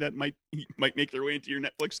potentially that might make their way into your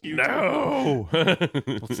Netflix queue. too. No.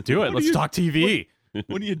 Let's do it. What Let's do you- talk TV.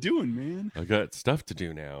 What are you doing, man? I got stuff to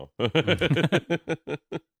do now.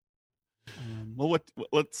 Well,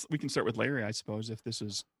 we can start with Larry, I suppose, if this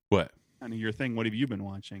is What? kind of your thing. What have you been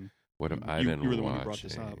watching? What have I You- been you were the watching? one who brought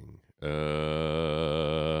this up.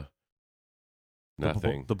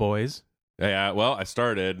 Nothing. The boys. Yeah, well, I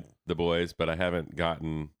started The Boys, but I haven't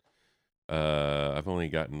gotten. I've only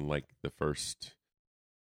gotten like the first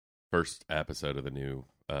episode of the new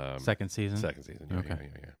Second season. second season. Yeah, Okay.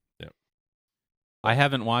 yeah. I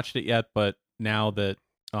haven't watched it yet, but now that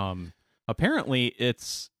apparently it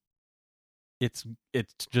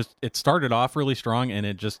started off really strong and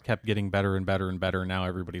it just kept getting better and better and better. Now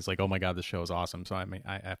everybody's like, "Oh my god, this show is awesome!" So I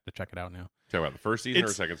have to check it out now. Talk about the first season or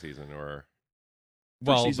It's- second season or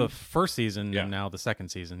Well, season. the first season Yeah. and now the second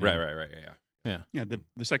season. right, yeah. Yeah, the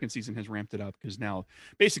second season has ramped it up because now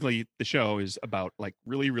basically the show is about like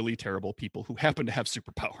really, really terrible people who happen to have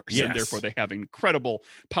superpowers. Yes. And therefore they have incredible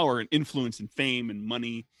power and influence and fame and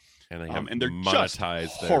money. And they have and they're just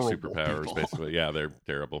monetized their horrible superpowers, people. basically. Yeah, they're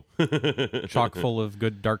terrible. Chock full of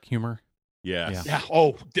good dark humor. Yes. Yeah.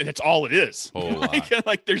 Oh, that's all it is. Whole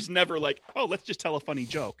like there's never like, oh, let's just tell a funny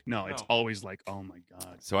joke. No, it's No. always like, oh my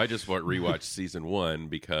God. So I just rewatched season 1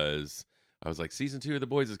 because I was like, season 2 of The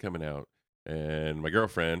Boys is coming out. And my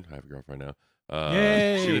girlfriend, I have a girlfriend now,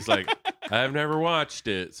 Yay. she was like, I've never watched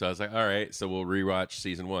it. So I was like, all right, so we'll rewatch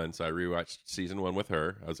season 1. So I rewatched season 1 with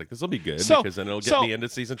her. I was like, this will be good So- because then it'll get so me into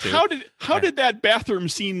season 2. How did that bathroom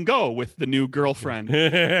scene go with the new girlfriend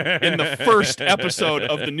in the first episode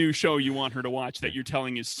of the new show you want her to watch that you're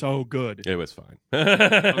telling is so good? It was fine.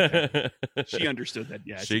 She understood that.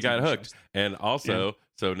 Yeah, She it's got TV hooked. shows. And also,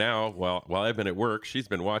 so now, while I've been at work, she's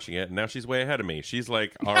been watching it, and now she's way ahead of me. She's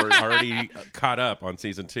like already caught up on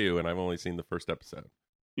season 2, and I've only seen the first episode.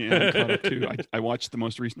 Yeah, I'm caught up too. I watched the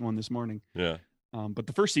most recent one this morning. Yeah. But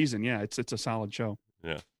the first season, yeah, it's a solid show.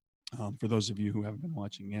 Yeah. For those of you who haven't been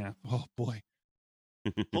watching, yeah. Oh boy,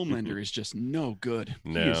 Homelander is just no good.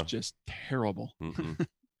 He is No. just terrible. Mm-mm. It's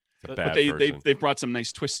a But bad But person. they've brought some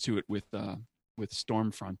nice twists to it with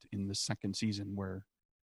Stormfront in the second season, where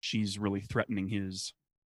she's really threatening his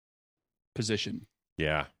position.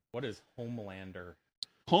 Yeah, What is Homelander?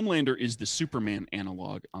 Homelander is the Superman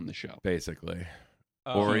analog on the show. basically.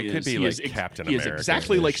 Oh, Or He it could is- be he like is ex- Captain He is America.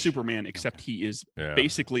 exactly like Superman, except he is Yeah.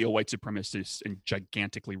 basically a white supremacist and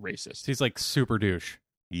gigantically racist. he's like super douche.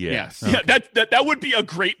 Yes. Yeah, that would be a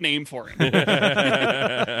great name for him.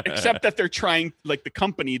 Except that they're trying, like the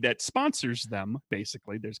company that sponsors them,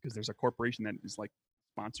 basically, there's a corporation that is like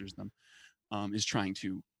sponsors them, is trying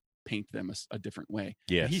to paint them a different way.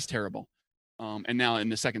 Yes. He's terrible. And now in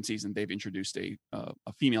the second season, they've introduced a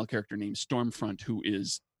female character named Stormfront, who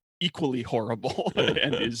is equally horrible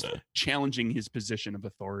and is challenging his position of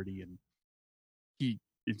authority, and he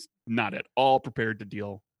is not at all prepared to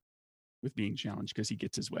deal with being challenged because he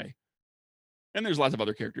gets his way. And there's lots of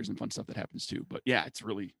other characters and fun stuff that happens too. But yeah, it's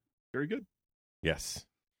really very good. Yes.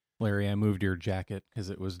 Larry, I moved your jacket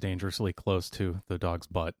because it was dangerously close to the dog's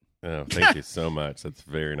butt. Oh, thank you so much. That's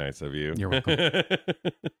very nice of you. You're welcome.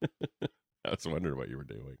 I was wondering what you were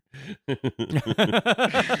doing.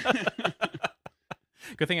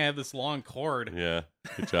 Good thing I have this long cord. Yeah.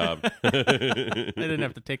 Good job. I didn't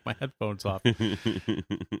have to take my headphones off.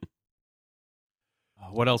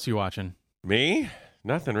 What else you watching? Me?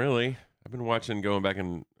 Nothing really. I've been watching, going back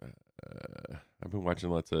and I've been watching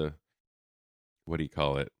lots of, what do you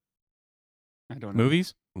call it? I don't know.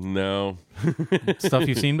 Movies? No. Stuff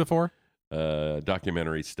you've seen before?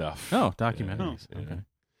 Documentary stuff. Oh, documentaries. Yeah. Okay.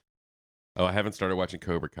 Oh, I haven't started watching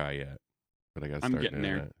Cobra Kai yet, but I got to I'm start getting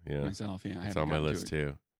doing there that. Yeah. myself. Yeah, I It's haven't on my gotten to list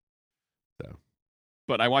it. too.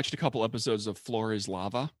 But I watched a couple episodes of Floor is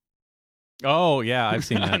Lava Oh, yeah, I've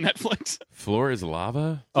seen on that. Netflix. Floor is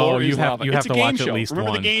Lava? Oh, Floor you is have Lava. you It's have a to game watch show. at least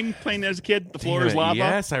Remember one. the game playing as a kid? The Floor Damn is it, Lava.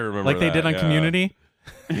 Yes, I remember Like they did on that, yeah. Community.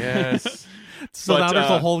 Yes. So But, now there's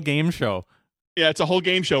a uh, whole game show. Yeah, it's a whole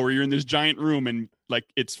game show where you're in this giant room and like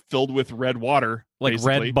it's filled with red water, Like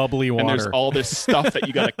basically. red bubbly And there's water. all this stuff that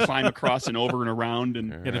you got to climb across and over and around,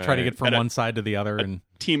 and You got to try to get from And a- one side to the other. And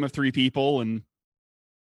team of 3 people, and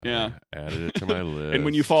yeah. Added it to my list. And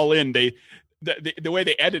when you fall in, the way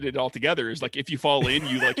they edit it all together is like if you fall in,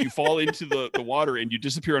 you fall into the water and you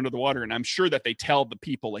disappear under the water. And I'm sure that they tell the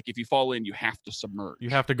people like if you fall in, you have to submerge.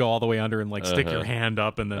 you have to go all the way under and like stick your Uh-huh. hand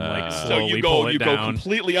up and then like So slowly so you pull go it you go down.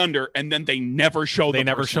 completely under, and then they never show. They the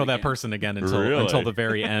never person show that again. person again until Really? the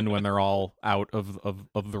very end when they're all out of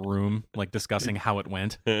the room, like discussing how it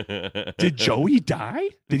went. Did Joey die?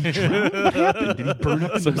 Did he drown? What happened? Did he burn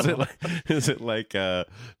up? In So the is it like the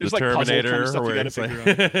There's, like, puzzle kind of Terminator stuff you where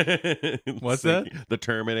gotta it's like What's that? The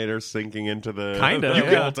Terminator sinking into the Kinda, the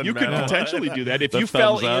yeah. molten You could metal. potentially do that if The you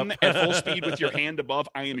fell thumbs in up. at full speed with your hand above.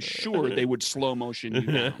 I am sure they would slow motion you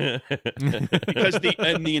down because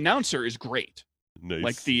the announcer is great.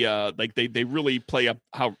 Nice. Like they really play up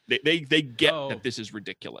how they get Oh. that this is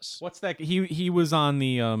ridiculous. What's that? He was on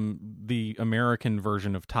the American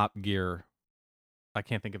version of Top Gear. I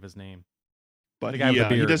can't think of his name. But The guy with the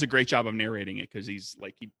he beard. does a great job of narrating it because he's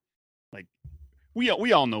like we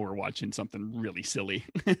all know we're watching something really silly,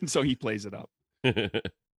 and so he plays it up. All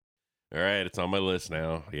right, it's on my list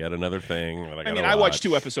now. Yet another thing that I I gotta mean, I watched watch.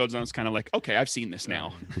 2 episodes and I was kind of like, okay, I've seen this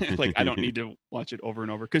now. Like I don't need to watch it over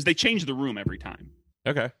and over because they change the room every time.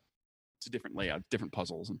 Okay. It's a different layout, different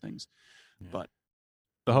puzzles and things. Yeah. But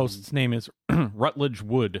The host's name is Rutledge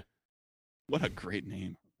Wood. what a great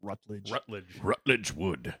name, Rutledge. Rutledge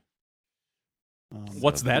Wood.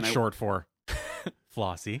 What's that and I- short for?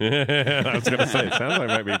 Flossie. I was gonna say, it sounds like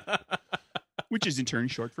it might Which is in turn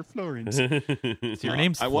short for Florence. be. So your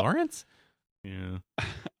name's I wa- Florence? Yeah.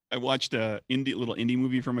 I watched a little indie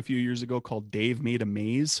movie from a few years ago called Dave Made a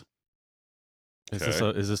Maze.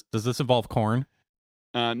 Does this involve corn?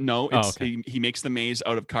 No, Oh, it's okay. he makes the maze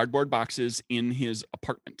out of cardboard boxes in his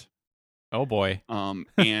apartment. Oh boy.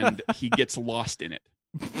 And he gets lost in it.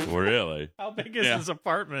 Really? How big is Yeah. this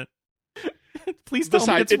apartment? Please The tell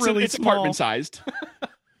me size, it's really it's small. apartment sized.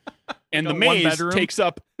 And the Got one maze bedroom? takes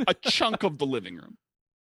up a chunk of the living room.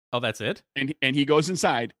 Oh, that's it? And he goes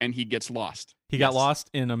inside and he gets lost. He got Yes. lost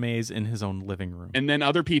in a maze in his own living room. And then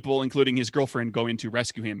other people, including his girlfriend, go in to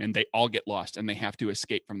rescue him, and they all get lost, and they have to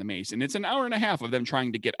escape from the maze. And it's an hour and a half of them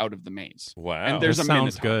trying to get out of the maze. Wow. And there's This a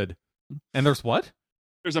sounds Minotaur. good. And there's what?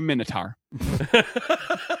 There's a Minotaur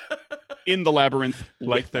in the labyrinth.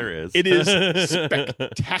 like with them. there is. It is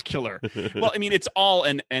spectacular. Well, I mean, it's all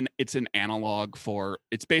it's an analog for.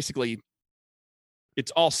 It's basically,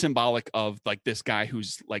 it's all symbolic of like this guy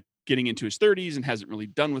who's like getting into his 30s and hasn't really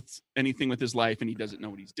done with anything with his life, and he doesn't know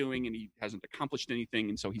what he's doing, and he hasn't accomplished anything,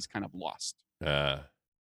 and so he's kind of lost. And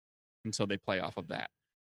so they play off of that.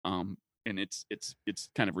 And it's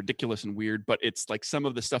kind of ridiculous and weird, but it's like some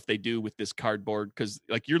of the stuff they do with this cardboard, because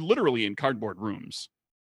like you're literally in cardboard rooms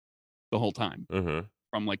the whole time. Uh-huh.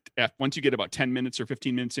 From like once you get about 10 minutes or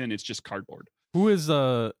 15 minutes in, it's just cardboard. Who's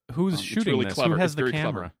It's shooting really this? clever. Who has It's the very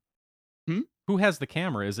camera? clever. Who has the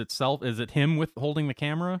camera? Is it him with holding the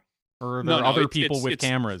camera? Or are there other people with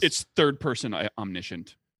cameras? It's third person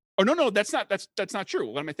omniscient. Oh no, that's not true.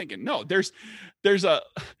 What am I thinking? No,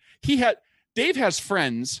 Dave has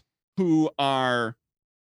friends who are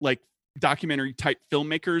like documentary type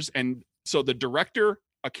filmmakers, and so the director,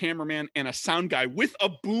 a cameraman, and a sound guy with a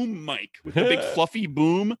boom mic, with a big fluffy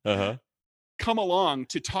boom, Uh-huh. come along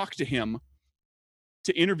to talk to him,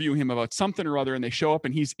 to interview him about something or other, and they show up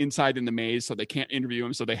and he's inside in the maze, so they can't interview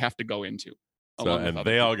him, so they have to go into. So, along with and other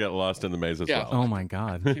they all people. get lost in the maze as Yeah. well. Oh my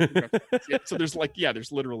god. Yeah, so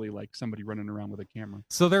there's literally like somebody running around with a camera.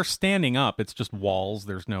 So they're standing up. It's just walls.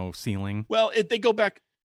 There's no ceiling. Well, they go back.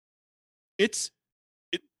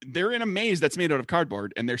 They're in a maze that's made out of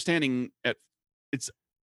cardboard, and they're standing at.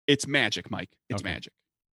 It's magic, Mike. It's Okay. magic.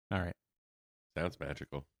 All right. Sounds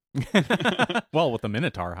magical. Well, with the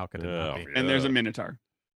Minotaur, how could it Oh, not be? And there's a Yeah. Minotaur.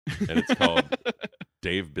 And it's called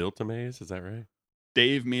Dave Built a Maze. Is that right?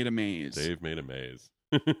 Dave made a maze, Dave made a maze.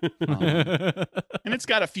 and it's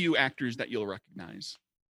got a few actors that you'll recognize.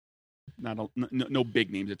 No big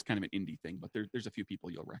names. It's kind of an indie thing, but there's a few people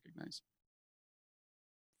you'll recognize.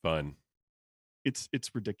 Fun. It's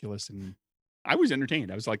ridiculous, and I was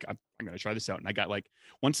entertained. I was like, I'm going to try this out. And I got like,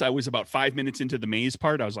 once I was about 5 minutes into the maze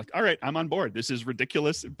part, I was like, all right, I'm on board. This is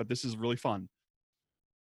ridiculous, but this is really fun.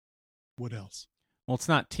 What else? Well, it's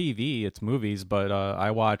not TV, it's movies, but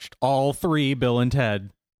I watched all 3 Bill and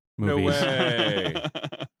Ted No movies. way.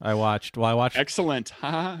 I watched Excellent.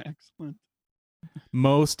 Excellent.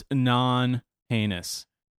 most non-heinous.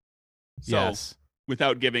 So, Yes.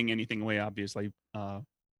 without giving anything away, obviously,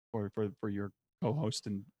 for your co-host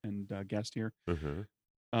and guest here,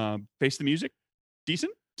 Uh-huh. Face the Music,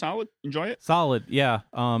 decent, solid, enjoy it. Solid. Yeah.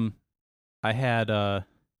 I had a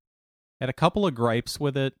couple of gripes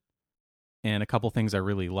with it and a couple things I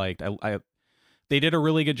really liked. They did a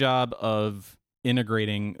really good job of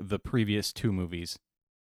integrating the previous 2 movies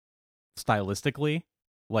stylistically,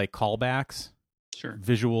 like callbacks, Sure.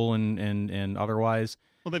 visual and otherwise.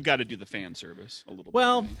 Well, they've got to do the fan service a little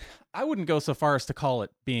Well, bit. I wouldn't go so far as to call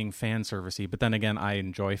it being fan servicey, but then again, I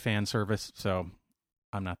enjoy fan service, so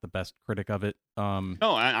I'm not the best critic of it. No,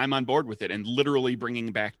 I'm on board with it, and literally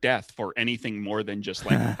bringing back Death for anything more than just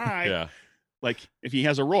like, hi. Yeah. Like if he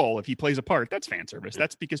has a role, if he plays a part, that's fan service.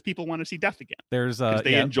 That's because people want to see Death again. There's Because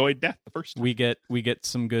they yeah, enjoyed Death the first time. we get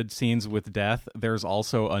some good scenes with Death. There's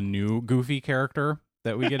also a new goofy character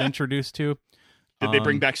that we get introduced to. Did they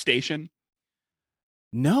bring Um, back Station?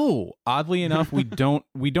 No, oddly enough, we don't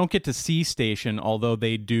get to see Station, although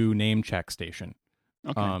they do name check Station.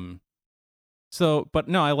 Okay. So, but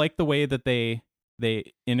no, I like the way that they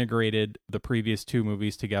integrated the previous 2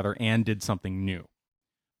 movies together and did something new.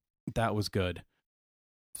 That was good.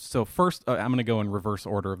 So first, I'm going to go in reverse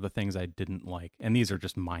order of the things I didn't like, and these are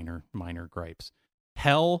just minor gripes.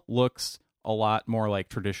 Hell looks a lot more like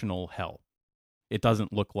traditional Hell. It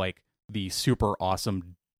doesn't look like the super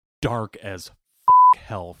awesome dark as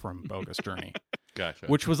Hell from Bogus Journey, Gotcha.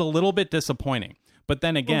 which was a little bit disappointing. But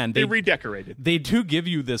then again, They redecorated. they do give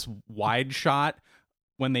you this wide shot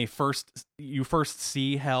when you first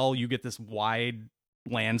see Hell. You get this wide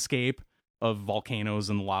landscape of volcanoes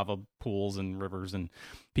and lava pools and rivers and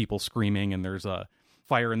people screaming, and there's a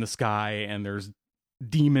fire in the sky, and there's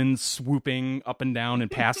demons swooping up and down and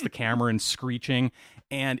past the camera and screeching.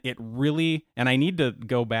 And it really, and I need to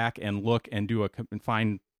go back and look and and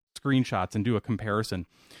find screenshots and do a comparison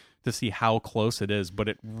to see how close it is, but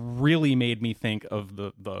it really made me think of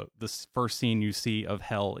the first scene you see of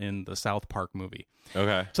hell in the South Park movie.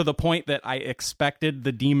 Okay. To the point that I expected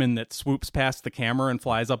the demon that swoops past the camera and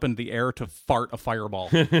flies up into the air to fart a fireball.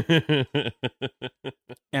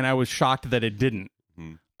 And I was shocked that it didn't.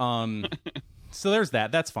 So there's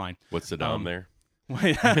that. That's fine. What's the Dom there? No.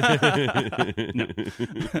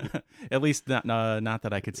 At least not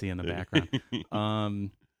that I could see in the background.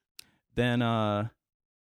 Then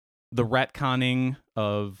the retconning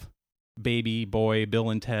of baby boy Bill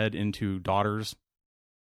and Ted into daughters,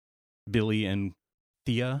 Billy and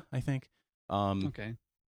Thea, I think. Okay.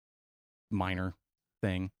 Minor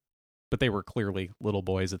thing, but they were clearly little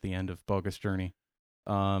boys at the end of Bogus Journey.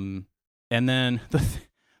 And then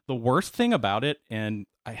the worst thing about it, and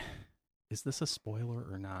is this a spoiler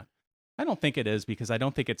or not? I don't think it is, because I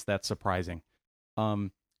don't think it's that surprising.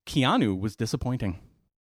 Keanu was disappointing.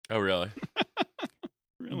 Oh, really?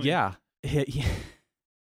 Really? Yeah. He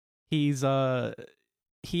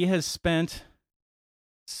has spent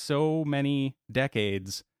so many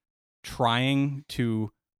decades trying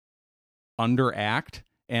to underact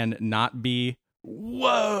and not be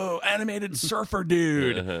animated surfer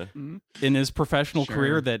dude Uh-huh. in his professional Sure.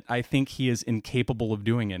 career, that I think he is incapable of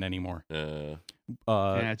doing it anymore. Yeah,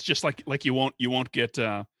 it's just like you won't get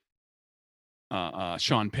Sean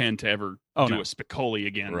Penn to ever do no. a Spicoli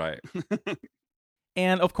again. Right.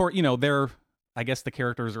 And of course, I guess the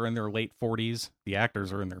characters are in their late 40s, the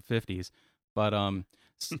actors are in their 50s, but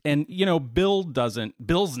and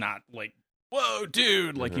Bill's not like, whoa,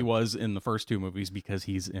 dude, like he was in the first two movies, because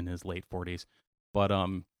he's in his late 40s. But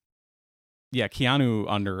yeah, Keanu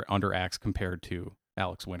underacts compared to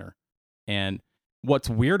Alex Winter. And what's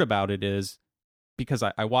weird about it is, because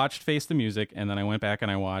I watched Face the Music, and then I went back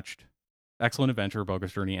and I watched Excellent Adventure,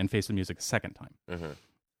 Bogus Journey, and Face the Music a second time.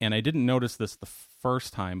 And I didn't notice this the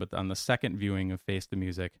first time, but on the second viewing of Face the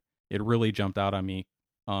Music, it really jumped out on me.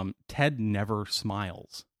 Ted never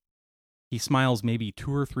smiles. He smiles maybe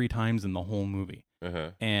 2 or 3 times in the whole movie.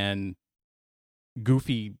 And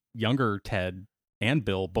goofy younger Ted and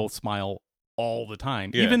Bill both smile all the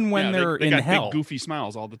time, Yeah. even when they're they in got hell. big goofy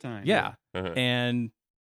smiles all the time. Yeah. And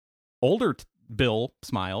older Bill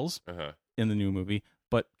smiles Uh-huh. in the new movie,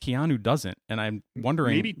 but Keanu doesn't. And I'm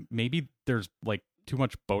wondering, maybe there's like too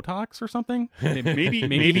much Botox or something.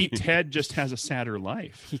 Maybe Ted just has a sadder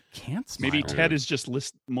life. He can't smile. Maybe Ted is just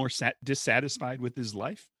more dissatisfied with his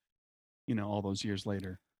life. All those years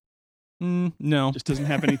later, no, just doesn't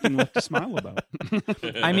have anything left to smile about.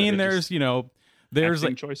 I mean, there's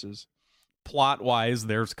like choices. Plot wise,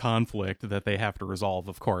 there's conflict that they have to resolve,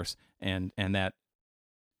 of course, and that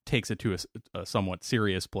takes it to a somewhat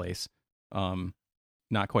serious place.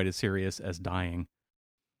 Not quite as serious as dying.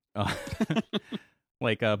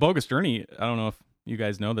 Like Bogus Journey, I don't know if you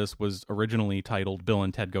guys know this, was originally titled Bill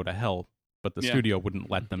and Ted Go to Hell, but the studio wouldn't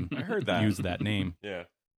let them I heard that. use that name. Yeah.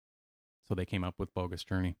 So they came up with Bogus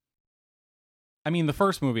Journey. I mean, the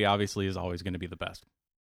first movie obviously is always going to be the best.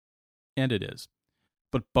 And it is.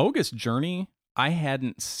 But Bogus Journey, I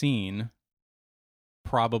hadn't seen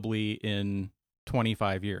probably in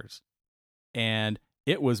 25 years. And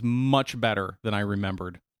it was much better than I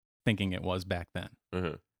remembered thinking it was back then.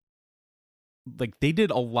 Like, they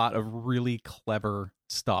did a lot of really clever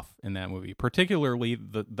stuff in that movie, particularly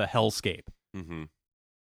the hellscape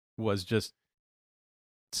was just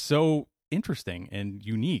so interesting and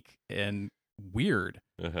unique and weird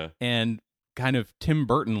and kind of Tim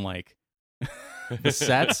Burton like. The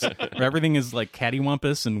sets, everything is like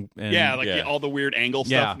cattywampus and all the weird angle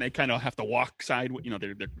stuff, Yeah. and they kind of have to walk side.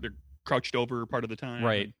 They're crouched over part of the time,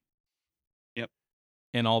 right. Yep.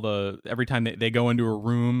 And every time they go into a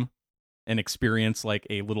room and experience like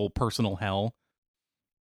a little personal hell.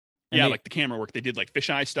 And like the camera work. They did like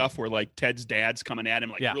fisheye stuff where like Ted's dad's coming at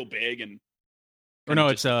him like real big and. Or no,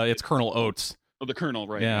 it's Colonel Oates. Oh, the Colonel,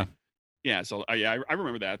 right? Yeah. Yeah, so I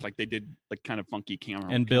remember that. Like they did like kind of funky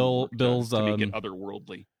camera. And camera work Bill's to make it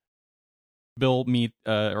otherworldly. Bill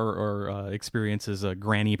experiences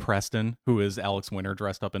Granny Preston, who is Alex Winter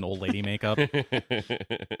dressed up in old lady makeup.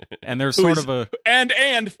 And there's sort of a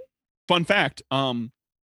and fun fact,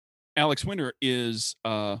 Alex Winter is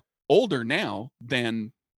older now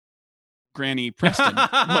than Granny Preston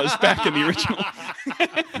was back in the original.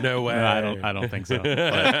 No way. No, I don't think so.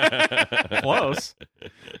 But close.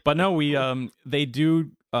 But no, they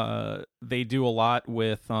do a lot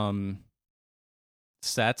with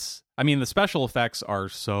sets. I mean, the special effects are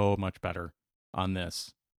so much better on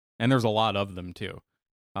this. And there's a lot of them too.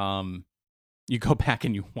 You go back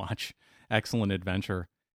and you watch Excellent Adventure,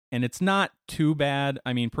 and it's not too bad.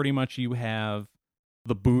 I mean, pretty much you have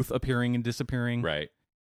the booth appearing and disappearing. Right.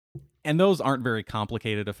 And those aren't very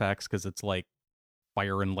complicated effects because it's like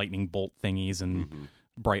fire and lightning bolt thingies and Mhm.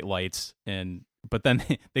 bright lights. But then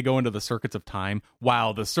they go into the Circuits of Time.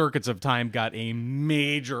 Wow, the Circuits of Time got a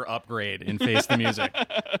major upgrade in Face the Music.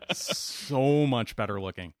 So much better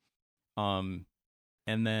looking. And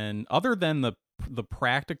then other than the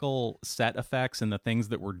practical set effects and the things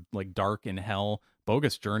that were like dark in hell,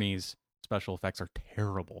 Bogus Journey's special effects are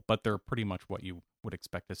terrible, but they're pretty much what you would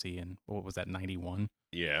expect to see in, what was that, 91?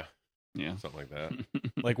 Yeah, Yeah. something like that.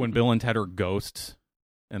 Like when Bill and Ted are ghosts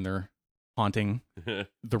and they're haunting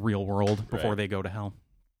the real world before Right. they go to hell.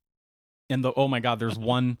 And oh my god, there's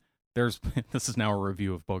this is now a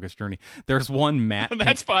review of Bogus Journey. There's one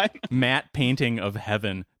That's fine. matte painting of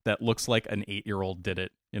heaven that looks like an 8-year-old did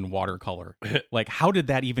it in watercolor. Like, how did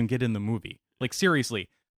that even get in the movie? Like, seriously,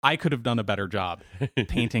 I could have done a better job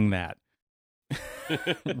painting that.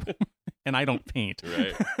 And I don't paint.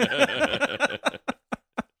 Right.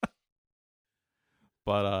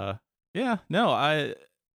 But yeah, no,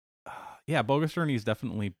 Bogus Journey is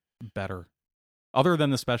definitely better. Other than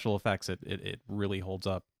the special effects, it really holds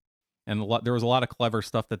up. And there was a lot of clever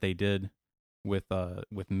stuff that they did with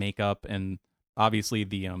makeup, and obviously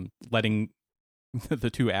the letting the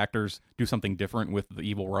two actors do something different with the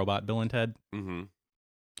evil robot Bill and Ted. Mm-hmm.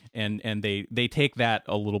 And they take that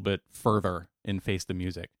a little bit further in Face the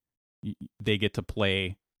Music. They get to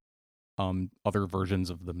play other versions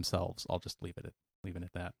of themselves. I'll just leave it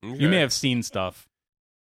at that. Okay. You may have seen stuff.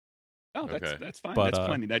 Oh, Okay. that's fine. But, That's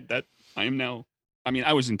plenty. That I am now. I mean,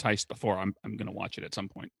 I was enticed before. I'm going to watch it at some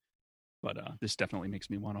point, but this definitely makes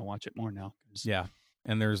me want to watch it more now. 'Cause Yeah.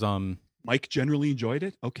 And there's Mike generally enjoyed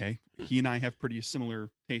it. Okay, he and I have pretty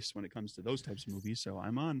similar tastes when it comes to those types of movies. So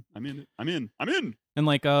I'm in. and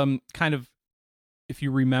like kind of, if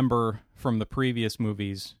you remember from the previous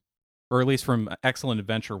movies, or at least from Excellent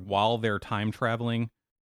Adventure, while they're time traveling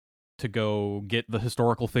to go get the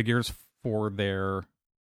historical figures for their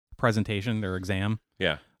presentation, their exam,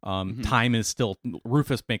 Yeah. Mhm. time is still,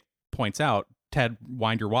 Rufus points out, Ted,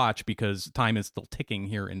 wind your watch because time is still ticking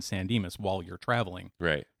here in San Dimas while you're traveling.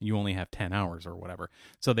 Right. You only have 10 hours or whatever.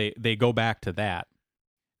 So they go back to that.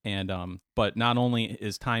 And but not only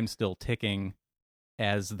is time still ticking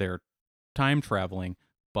as they're time traveling,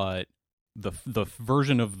 but the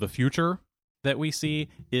version of the future that we see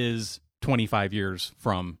is 25 years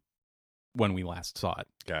from when we last saw it.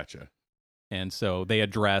 Gotcha. And so they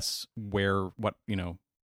address where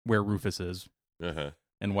Rufus is Uh-huh.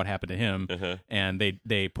 and what happened to him, Uh-huh. and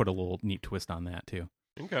they put a little neat twist on that too.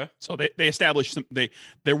 Okay. So they established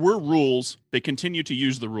there were rules. They continue to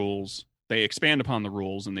use the rules. They expand upon the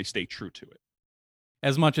rules and they stay true to it.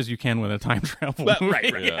 As much as you can with a time travel Well, movie.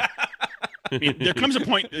 right. Yeah. I mean, there comes a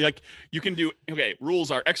point like you can do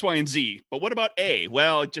rules are X, Y, and Z, but what about A?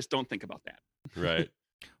 Well, just don't think about that. Right.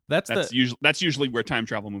 That's Usually where time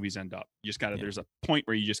travel movies end up. You just gotta Yeah. there's a point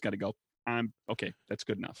where you just gotta go, okay, that's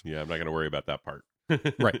good enough. Yeah, I'm not going to worry about that part.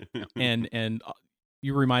 Right. and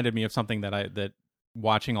you reminded me of something that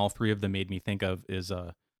watching all three of them made me think of is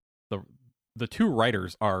the two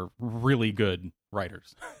writers are really good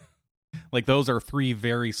writers. Like those are three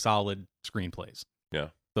very solid screenplays. Yeah.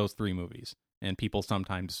 Those three movies. And people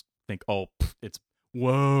sometimes think, oh, it's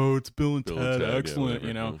Bill and Bill and Ted, Ted, yeah, excellent,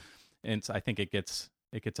 whatever. And so I think it gets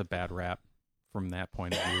a bad rap from that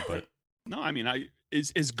point of view, but No, I mean,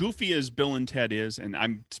 as goofy as Bill and Ted is, and I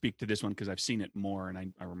speak to this one because I've seen it more and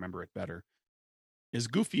I remember it better. As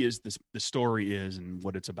goofy as the story is and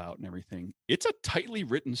what it's about and everything, it's a tightly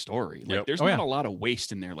written story. Like Yep. there's Oh, not yeah. a lot of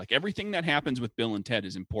waste in there. Like everything that happens with Bill and Ted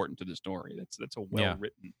is important to the story. That's a well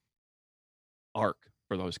written arc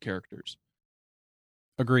for those characters.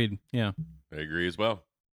 agreed. Yeah. I agree as well.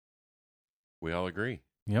 We all agree.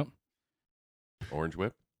 Yep. Orange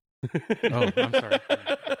whip. Oh, I'm sorry.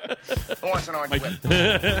 Who wants an orange Mike- whip?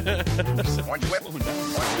 Orange whip?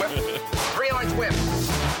 Orange whip? 3 orange whips.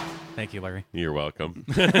 Thank you, Larry. You're welcome.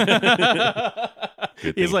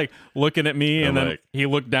 He's thing. like looking at me, I'm and then like- he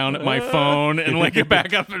looked down at my phone and looking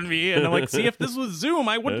back up at me, and I'm like, "See, if this was Zoom,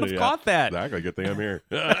 I wouldn't have Yeah, caught that." Exactly. Good thing I'm here.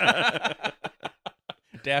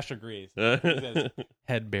 Dash agrees.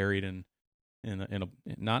 Head buried in a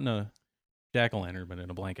not in a jack-o'-lantern, but in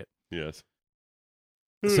a blanket. Yes.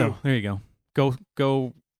 So there you go.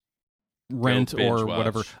 Go rent binge or watch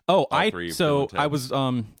whatever. Oh, all three of Bill so and Ted. I was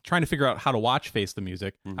trying to figure out how to watch Face the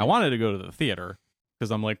Music. Mhm. I wanted to go to the theater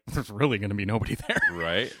because I'm like, there's really going to be nobody there.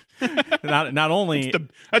 Right. not only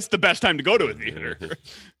That's the best time to go to a theater.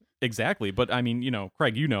 exactly, but I mean,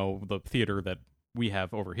 Craig, the theater that we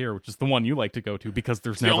have over here, which is the one you like to go to because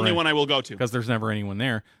there's It's the only one I will go to. because there's never anyone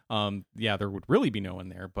there. Yeah, there would really be no one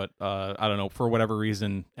there, but I don't know, for whatever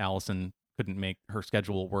reason, Allison couldn't make her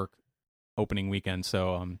schedule work opening weekend,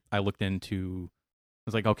 so I looked into. I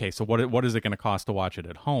was like, okay, so what is it going to cost to watch it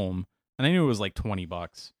at home? And I knew it was like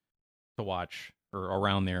 $20 to watch, or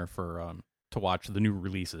around there for to watch the new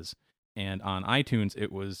releases. And on iTunes,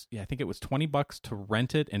 it was I think it was $20 to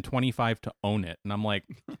rent it and $25 to own it. And I'm like,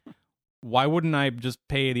 why wouldn't I just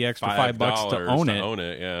pay the extra $5 to own it? Own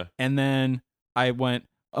it, yeah. And then I went,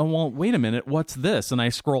 oh, well, wait a minute, what's this? And I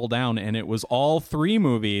scroll down, and it was all 3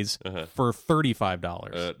 movies for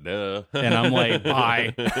 $35. Duh. And I'm like,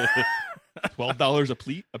 bye.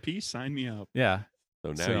 $12 a piece. Sign me up. Yeah.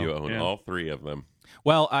 So now So, you own yeah. all 3 of them.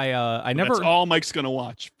 Well, I never. That's all Mike's gonna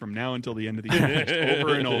watch from now until the end of the year, just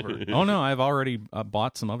over and over. Oh no, I've already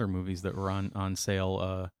bought some other movies that were on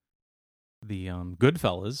sale. The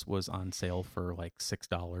Goodfellas was on sale for like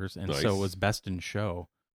 $6, and Nice. so was Best in Show,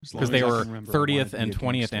 As long because they as I were can remember, I wanted 30th to be and a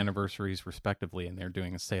 20th gangster. anniversaries respectively, and they're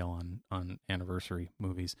doing a sale on anniversary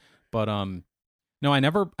movies. But no, I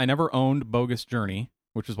never owned Bogus Journey,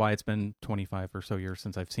 which is why it's been 25 or so years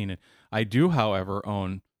since I've seen it. I do, however,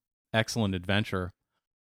 own Excellent Adventure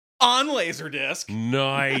on Laserdisc.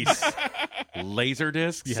 Nice.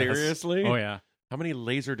 Laserdisc? Yes. Seriously? Oh yeah, How many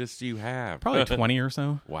Laserdiscs do you have? probably 20 or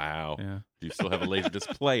so. Wow. Yeah. Do you still have a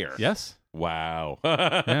Laserdisc player? Yes. Wow.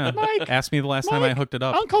 Yeah. Mike, Ask me the last time I Mike, hooked it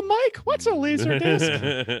up. Uncle Mike, what's a laser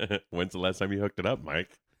disc? When's the last time you hooked it up, Mike?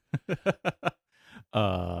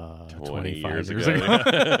 25 years years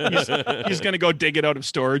ago. He's going to go dig it out of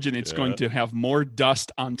storage, and it's Yeah. going to have more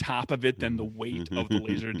dust on top of it than the weight of the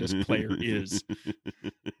laserdisc player is.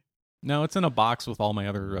 No, it's in a box with all my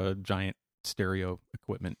other giant stereo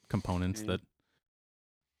equipment components. That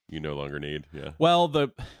You no longer need. Yeah. well,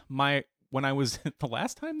 when I was the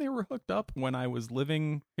last time they were hooked up, when I was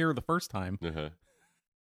living here the first time Uh-huh.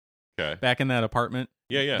 Okay. back in that apartment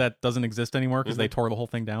Yeah. that doesn't exist anymore because they tore the whole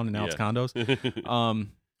thing down and now it's Yeah. condos.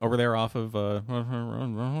 Over there off of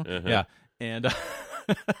yeah, and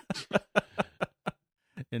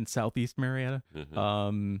in Southeast Marietta.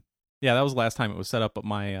 Yeah, that was the last time it was set up. But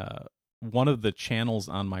my one of the channels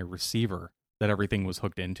on my receiver that everything was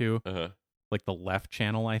hooked into, like the left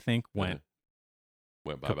channel, I think, went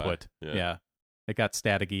bye-bye. kaput. Yeah. It got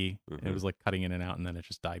staticky. It was like cutting in and out, and then it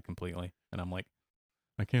just died completely. And I'm like,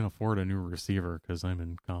 I can't afford a new receiver because I'm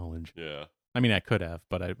in college. Yeah. I mean, I could have,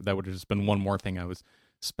 but that would have just been one more thing I was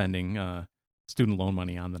spending student loan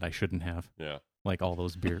money on that I shouldn't have. Yeah. Like all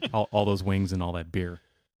those beer, all those wings and all that beer.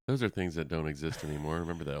 Those are things that don't exist anymore.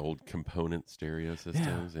 Remember the old component stereo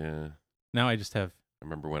systems? Yeah. Now I just have. I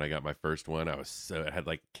remember when I got my first one, it had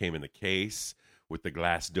came in the case with the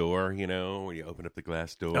glass door, when you open up the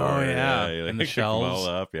glass door. Oh, yeah. you, And the kick them all shelves.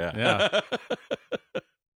 up. Yeah. Yeah.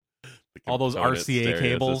 The All those component RCA stereo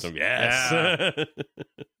cables. system. Yes.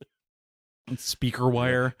 Speaker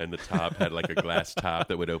wire. And the top had like a glass top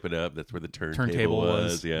that would open up. That's where the turntable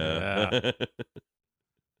was. Yeah.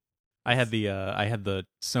 I had the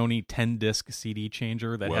Sony 10-disc CD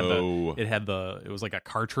changer that Whoa. it was like a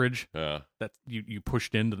cartridge Yeah. that you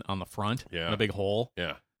pushed in on the front in Yeah. a big hole,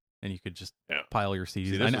 Yeah. and you could just Yeah. pile your CDs.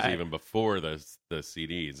 See, this was even before the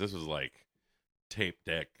CDs. This was like tape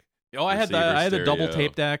deck. I had receiver the double stereo.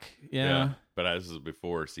 tape deck. Yeah. But this was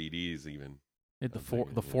before CDs even. It, the I'm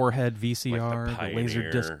thinking, the forehead VCR, the laser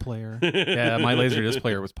disc player. Yeah, my laser disc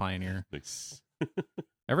player was Pioneer. Nice.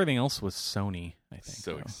 Everything else was Sony, I think.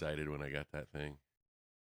 So though. excited when I got that thing.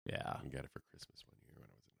 Yeah. I got it for Christmas one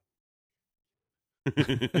year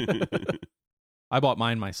when I was in. I bought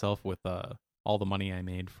mine myself with all the money I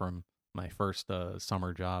made from my first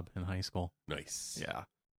summer job in high school. Nice. Yeah.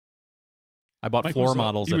 I bought Mike floor was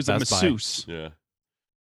models He at was a Best Buy. masseuse. Yeah.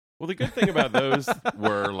 Well, the good thing about those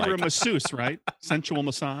were You're a like, masseuse, right? Sensual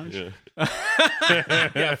massage. yeah,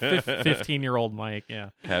 Yeah, 15-year-old Mike,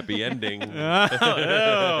 yeah. happy ending.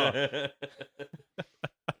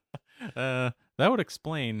 That would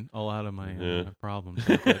explain a lot of my Yeah. problems.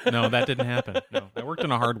 But no, that didn't happen. No, I worked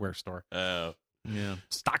in a hardware store. Oh. Yeah.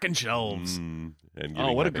 Stocking shelves. And Oh,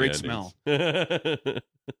 giving what a happy great endings.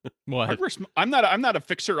 What? Hardware I'm not a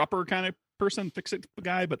fixer upper kind of person, fix it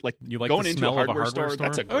guy, but like You like going the into smell a of a hardware, hardware store?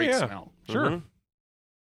 that's a Oh, great yeah. smell. Sure. Mhm.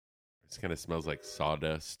 It kind of smells like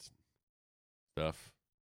sawdust stuff.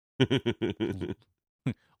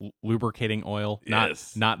 Lubricating oil.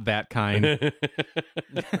 Yes. Not that kind.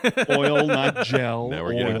 Oil, not gel. Now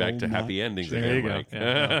we're getting Oil, back to not happy endings gel. There you again,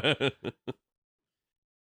 go. Mike.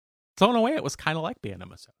 So in a way, it was kind of like being a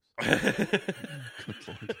masseuse.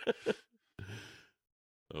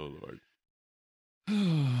 Oh, Lord.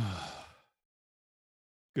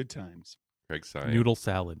 Good times. Craig Sign. Noodle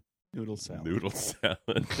salad. Noodle salad. Noodle salad.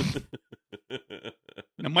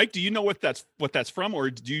 Now, Mike, do you know what that's from, or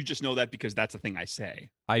do you just know that because that's the thing I say?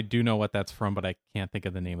 I do know what that's from, but I can't think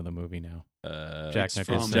of the name of the movie now. Jack It's from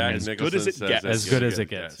Nicholson. Jack As Nicholson Good as It says Gets. As good as it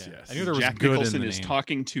gets. Yes, Yeah. yes. I knew there was Jack good Nicholson in the is name.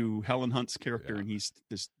 talking to Helen Hunt's character, Yeah. and he's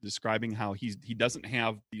describing how he doesn't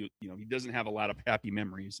have he doesn't have a lot of happy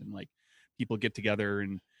memories, and like people get together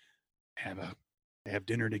and have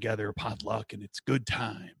dinner together, potluck, and it's good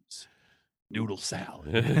times. Noodle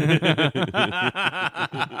salad. That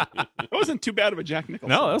wasn't too bad of a Jack Nicholson.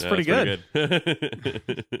 No, that was pretty good.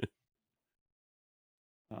 good.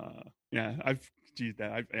 Yeah, I've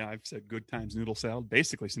said good times noodle salad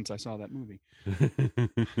basically since I saw that movie.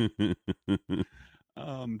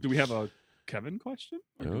 Do we have a Kevin question?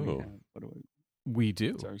 Or do we Oh. have- We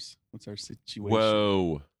do. what's our situation?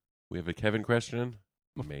 Whoa. We have a Kevin question?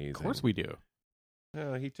 Amazing. Of course we do.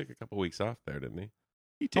 He took a couple weeks off there, didn't he?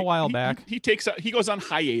 A while back. He goes on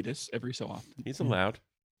hiatus every so often. He's allowed.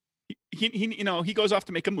 He goes off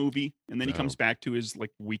to make a movie, and then he Oh. comes back to his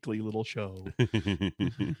like weekly little show.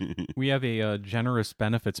 We have a generous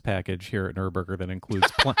benefits package here at Nurburger that includes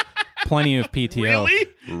plenty of PTO.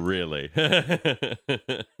 Really? Really?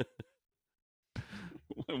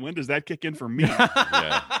 When does that kick in for me?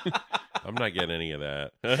 Yeah. I'm not getting any of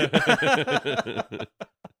that.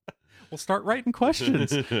 We'll start writing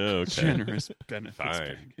questions. Okay. Generous benefits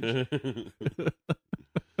Fine. package.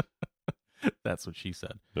 That's what she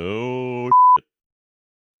said. Oh,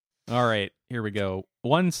 All right, here we go.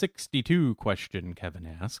 162 question, Kevin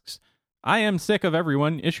asks. I am sick of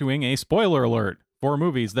everyone issuing a spoiler alert for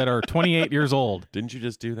movies that are 28 years old. didn't you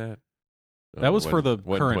just do that? That was for the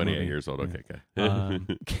current 28 movie. years old.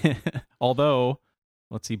 Okay, Although,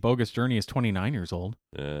 let's see, Bogus Journey is 29 years old.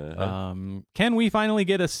 Can we finally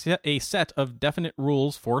get a set of definite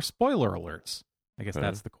rules for spoiler alerts? I guess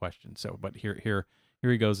that's the question. So, but here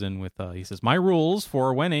he goes in with, he says, my rules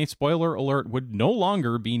for when a spoiler alert would no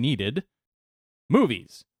longer be needed.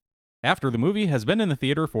 Movies. After the movie has been in the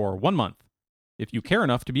theater for 1 month. If you care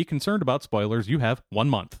enough to be concerned about spoilers, you have 1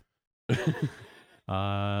 month.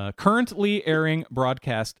 Currently airing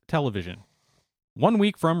broadcast television. 1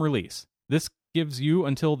 week from release. This gives you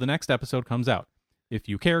until the next episode comes out. If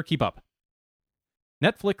you care, keep up.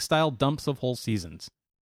 Netflix-style dumps of whole seasons.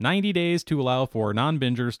 90 days to allow for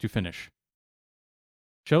non-bingers to finish.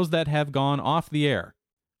 Shows that have gone off the air.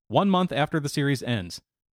 1 month after the series ends.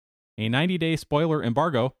 A 90-day spoiler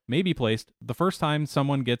embargo may be placed the first time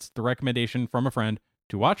someone gets the recommendation from a friend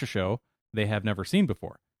to watch a show they have never seen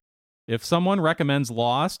before. If someone recommends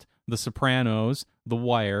Lost, The Sopranos, The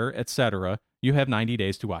Wire, etc., you have 90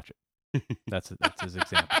 days to watch it. That's his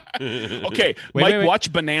example. Okay, Wait, Mike, wait.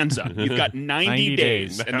 watch Bonanza. You've got 90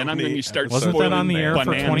 days, and then I'm going to start Wasn't that spoiling on the air for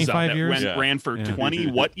Bonanza 25 that years? ran for Yeah. 20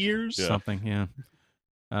 what years? Yeah. Something,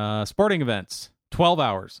 yeah. Sporting events, 12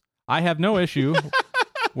 hours. I have no issue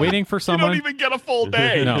waiting for You someone. don't even get a full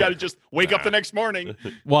day. No. You got to just wake up the next morning.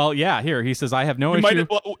 Well, yeah, here he says I have no You issue.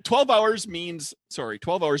 well, 12 hours means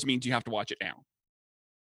you have to watch it now.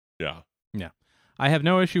 Yeah. I have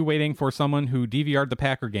no issue waiting for someone who DVR'd the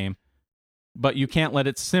Packer game, but you can't let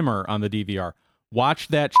it simmer on the DVR. Watch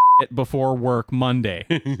that shit before work Monday.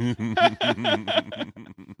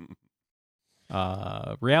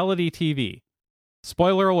 Reality TV.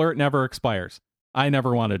 Spoiler alert never expires. I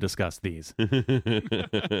never want to discuss these. See,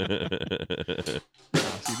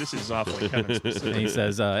 this is awfully Kevin And he specific.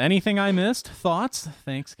 says, anything I missed? Thoughts?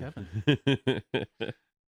 Thanks, Kevin.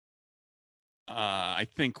 I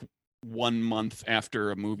think 1 month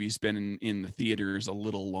after a movie's been in the theater is a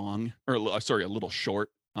little long, or a little short.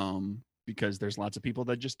 Because there's lots of people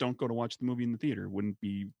that just don't go to watch the movie in the theater. Wouldn't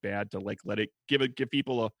be bad to like give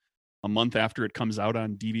people a month after it comes out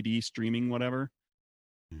on DVD, streaming, whatever.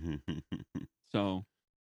 So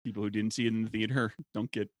people who didn't see it in the theater don't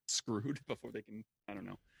get screwed before they can. I don't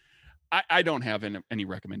know. I don't have any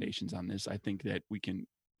recommendations on this. I think that we can,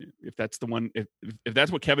 if that's the one, if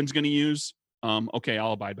that's what Kevin's going to use, okay,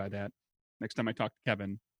 I'll abide by that. Next time I talk to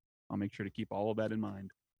Kevin, I'll make sure to keep all of that in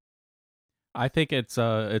mind. I think it's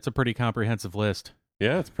a pretty comprehensive list.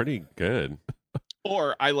 Yeah, it's pretty good.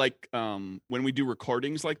 Or I like when we do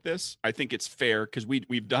recordings like this, I think it's fair because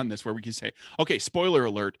we've done this where we can say, okay, spoiler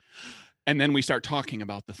alert, and then we start talking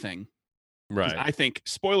about the thing. 'Cause Right. I think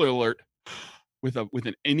spoiler alert with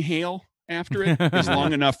an inhale after it is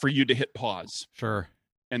long enough for you to hit pause, Sure.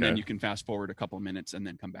 and then Okay. you can fast forward a couple of minutes and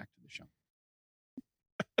then come back to the show.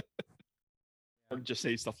 Or just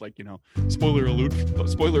say stuff like, spoiler alert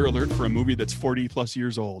for a movie that's 40 plus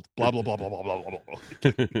years old, blah, blah, blah, blah, blah, blah, blah, blah.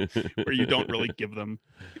 Where you don't really give them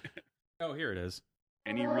Oh, here it is.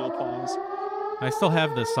 any real pause. I still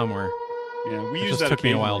have this somewhere. Yeah, we It use just that took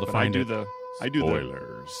me a while occasionally, to but find I do it. I do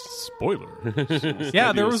Spoilers.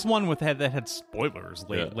 Yeah, there was one with that had spoilers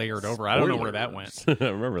Yeah. layered over. I don't know where that went. Spoilers. I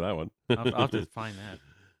remember that one. I'll have to find that.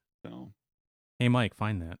 So Hey, Mike,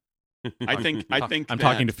 find that. I think I'm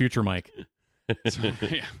talking to future Mike. to.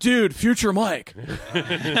 Dude, future Mike.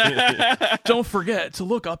 Don't forget to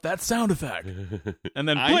look up that sound effect. And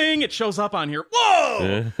then bling, it shows up on here.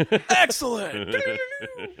 Whoa! Excellent.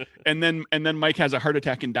 And then Mike has a heart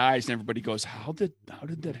attack and dies, and everybody goes, "How did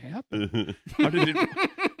that happen? How did it?"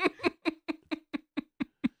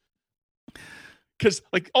 Because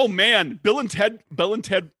oh man, Bill and Ted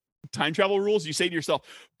time travel rules. You say to yourself,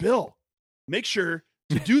 Bill, make sure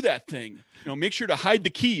to do that thing. Make sure to hide the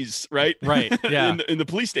keys, right? Right. Yeah. in the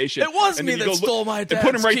police station. It was And me then you that go stole my and dad's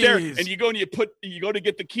put them right there, keys. and you go and you go to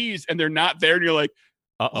get the keys, and they're not there, and you're like,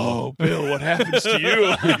 Uh-oh. Bill, what happens to you?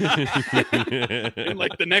 In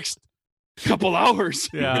like the next couple hours.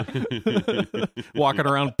 Yeah. Walking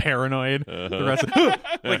around paranoid. The rest of,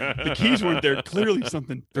 Like the keys weren't there. Clearly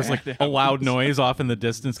something. there's like bad a loud happened. noise off in the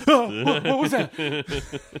distance. What was that?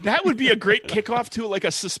 That would be a great kickoff to like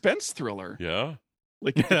a suspense thriller. Yeah.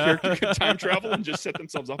 Like if the character could time travel and just set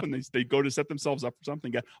themselves up, and they go to set themselves up for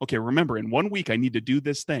something. Okay, remember, in 1 week I need to do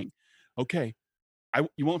this thing. Okay,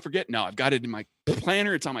 you won't forget. No, I've got it in my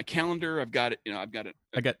planner. It's on my calendar. I've got it. I've got it.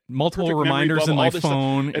 I got multiple Perfect memory reminders bubble, in my all this stuff.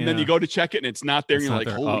 phone. And then you go to check it, and it's not there. It's And you're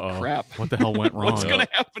not like, there. holy Uh-oh. crap! What the hell went wrong? What's gonna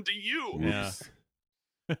happen to you? Yeah.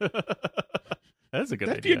 That's a good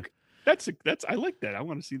That'd idea. be that's I like that. I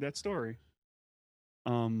want to see that story.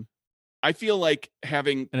 I feel like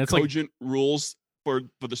having And it's like- cogent rules for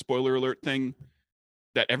the spoiler alert thing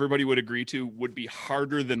that everybody would agree to would be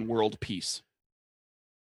harder than world peace.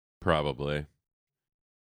 Probably.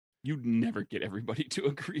 You'd never get everybody to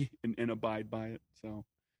agree and abide by it. So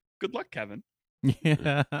good luck, Kevin.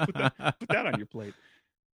 Yeah. Put that on your plate.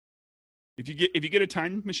 If you get a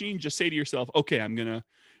time machine, just say to yourself, okay, I'm gonna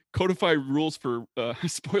codify rules for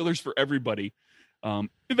spoilers for everybody.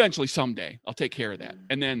 Eventually, someday, I'll take care of that,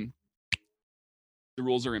 and then the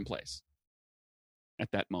rules are in place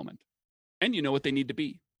at that moment, and you know what they need to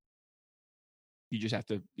be. You just have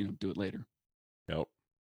to, do it later Yep.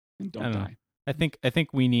 and I don't don't know. die. I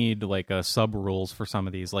think we need like sub rules for some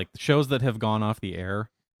of these, like shows that have gone off the air.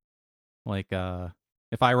 Like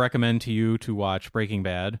if I recommend to you to watch Breaking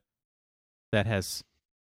Bad, that has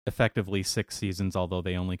effectively 6 seasons, although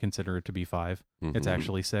they only consider it to be 5. It's Mhm.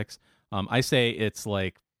 actually 6. I say it's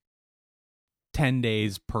like 10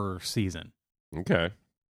 days per season, Okay.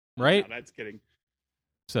 right? No, that's kidding.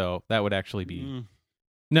 So that would actually be Mm.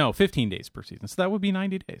 no 15 days per season. So that would be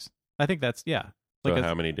 90 days. I think that's So Like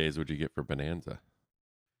how many days would you get for Bonanza?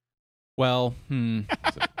 well, Is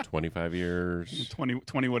it 25 years?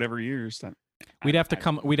 20 whatever years. We'd have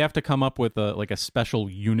to come up with a special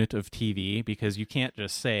unit of TV, because you can't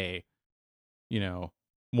just say,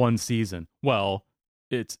 1 season. Well,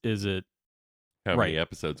 is it How Right. many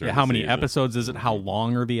episodes are yeah, in how the many season? episodes is it? How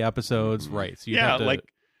long are the episodes? Mhm. Right. So you Yeah, have to, like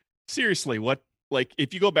seriously, like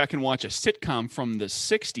if you go back and watch a sitcom from the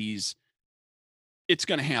 60s, it's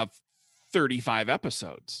going to have 35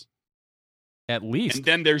 episodes. at least And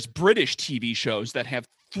then there's British TV shows that have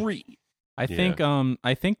 3. I think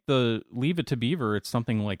the Leave It to Beaver, it's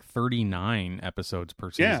something like 39 episodes per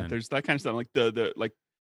season. Yeah, there's that kind of stuff. Like the like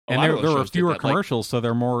a and lot there of those are shows did fewer that, like- commercials, so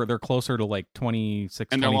they're closer to like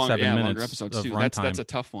 26, and they're 27 longer minutes episodes of too. runtime. That's a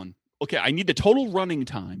tough one. Okay, I need the total running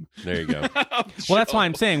time. There you go. Well, that's why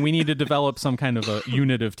I'm saying we need to develop some kind of a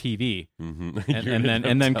unit of TV, Mhm.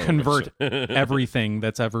 and then convert Television. everything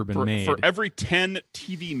that's ever been made. for every 10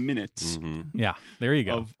 TV minutes Mhm. Yeah, there you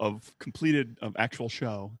go. of completed of actual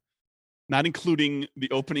show, not including the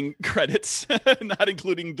opening credits, not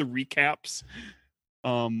including the recaps,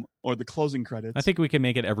 or the closing credits. I think we can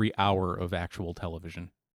make it every hour of actual television,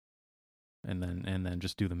 and then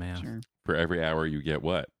just do the math. Sure. For every hour you get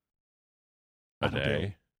what? A Bill.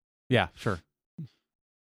 day. Yeah, sure.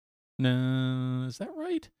 No, is that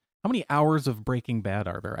right? How many hours of Breaking Bad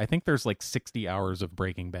are there? I think there's like 60 hours of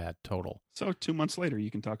Breaking Bad total. So 2 months later, you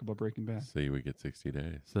can talk about Breaking Bad. So you would get 60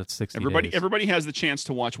 days. So that's 60 Everybody days. has the chance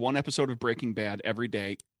to watch one episode of Breaking Bad every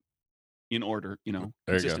day, in order, There you go.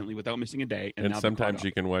 consistently without missing a day. And now be sometimes caught you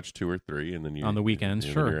up. can watch 2 or 3, and then you On the weekends,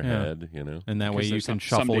 in sure, your yeah. head, And that way Because you there's can some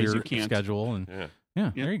shuffle days your you can't. schedule, and Yeah,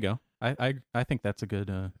 yeah, Yeah. there you go. I think that's a good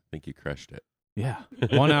I think you crushed it. yeah.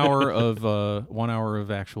 1 hour of 1 hour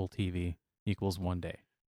of actual TV equals 1 day.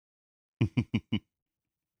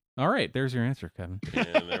 All right, there's your answer, Kevin.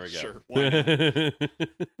 And there we go. Sure, why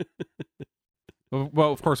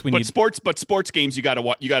Well, of course we But need. sports games you got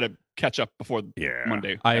to catch up before Yeah.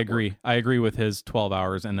 Monday. I at agree. work. I agree with his 12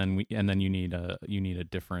 hours, and then you need a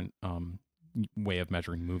different way of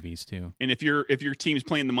measuring movies too. And if your team's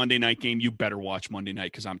playing the Monday night game, you better watch Monday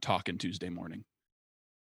night because I'm talking Tuesday morning.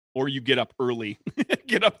 Or you get up early,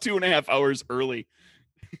 get up 2.5 hours early,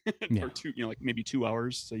 Yeah. or like maybe 2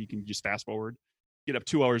 hours, so you can just fast forward. Get up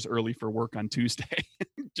 2 hours early for work on Tuesday.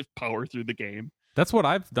 Just power through the game. That's what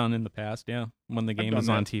I've done in the past. Yeah, when the game done is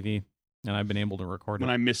on that. TV, and I've been able to record When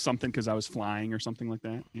it. I missed something because I was flying or something like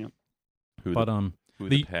that. Yeah. Who But the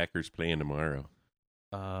the- Packers playing tomorrow?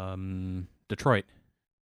 Detroit.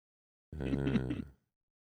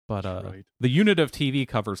 But Detroit. the unit of TV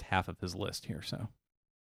covers half of his list here. So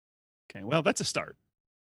Okay. Well, that's a start.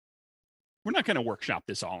 We're not going to workshop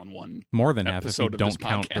this all in one. more than half if you Episode of this don't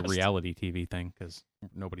count the podcast. reality TV thing, because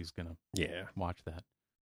nobody's gonna Yeah. watch that.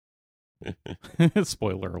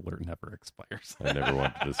 Spoiler alert: never expires. I never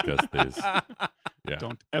want to discuss this. Yeah.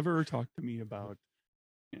 Don't ever talk to me about.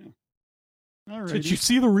 Yeah. All right. Did you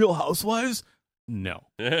see the Real Housewives? No.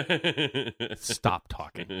 Stop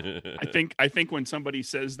talking. I think when somebody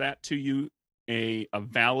says that to you, a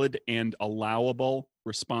valid and allowable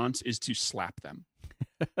response is to slap them.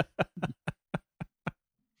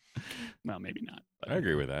 Well, maybe not. But I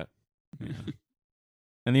agree with that.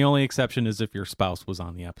 And the only exception is if your spouse was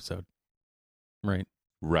on the episode, right?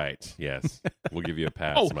 Right. Yes. We'll give you a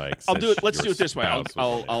pass, Oh, Mike. I'll do since it. Let's your do it this way. spouse was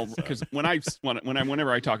I'll on the episode. because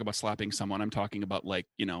whenever I talk about slapping someone, I'm talking about like,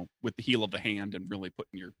 with the heel of the hand and really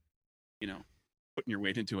putting your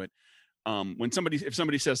weight into it. If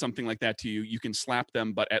somebody says something like that to you, you can slap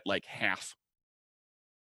them, but at like half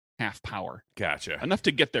power, Gotcha. enough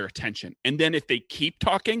to get their attention. And then if they keep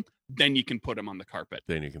talking, then you can put them on the carpet.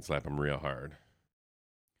 Then you can slap them real hard.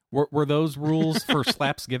 Were those rules for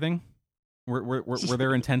slaps giving? Were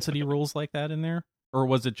there intensity rules like that in there, or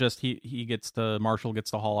was it just Marshall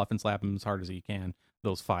gets to haul off and slap him as hard as he can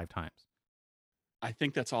those 5 times? I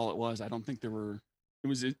think that's all it was. I don't think there were.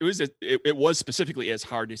 It was specifically as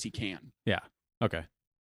hard as he can. Yeah. Okay.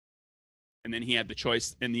 And then he had the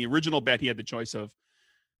choice. In the original bet, he had the choice of,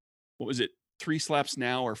 what was it, 3 slaps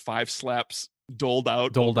now or 5 slaps doled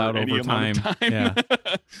out any over amount of time.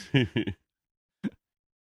 Yeah.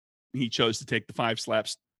 He chose to take the 5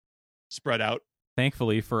 slaps spread out,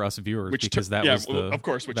 Thankfully for us viewers, which because took- that was of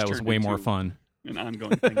course, which that was turned way more into fun. an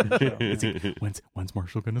ongoing thing. in the show. When's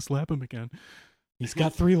Marshall gonna slap him again? He's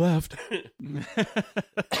got 3 left. And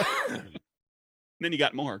then he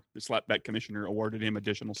got more. The slap bet commissioner awarded him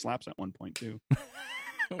additional slaps at one point too,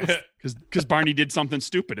 because Barney did something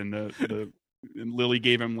stupid, and and Lily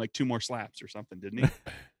gave him like 2 more slaps or something, didn't he?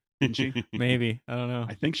 Didn't she? Maybe, I don't know.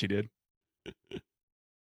 I think she did.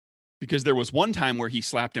 Because there was one time where he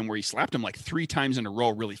slapped him like 3 times in a row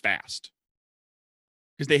really fast.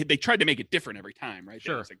 Because they tried to make it different every time, right?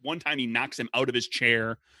 Sure. It's like one time he knocks him out of his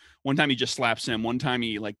chair. One time he just slaps him. One time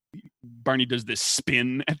Barney does this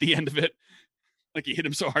spin at the end of it. Like he hit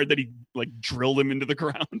him so hard that he like drilled him into the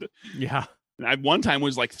ground. Yeah. And one time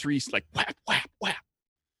was like 3, like whap, whap, whap.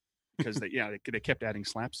 Because they kept adding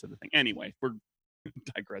slaps to the thing. Anyway, we're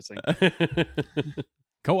digressing.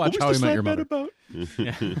 Go watch What How was I the Met Your slap bet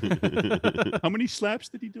Mother. about? How many slaps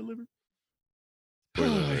did he deliver?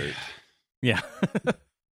 Spoiler alert. Yeah.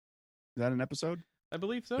 Is that an episode? I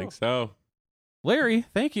believe so. Think so. Larry,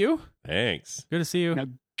 thank you. Thanks. Good to see you. Now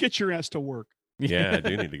get your ass to work. Yeah, I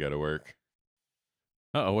do need to go to work.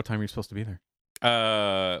 Uh-oh, what time are you supposed to be there?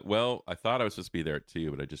 Well, I thought I was supposed to be there at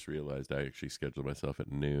 2, but I just realized I actually scheduled myself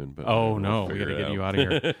at noon. But Oh, we'll no, we figure gotta it get you out. out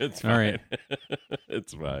of here. It's All fine. right.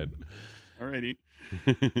 It's fine. Alrighty.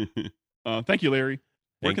 Thank you, Larry.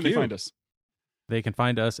 Where Thank can they you. find us? They can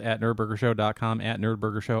find us at nerdburgershow.com, at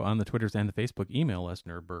nerdburgershow on the Twitters and the Facebook. Email us,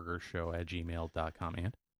 nerdburgershow@gmail.com.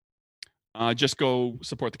 And Just go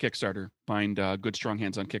support the Kickstarter. Find Good Strong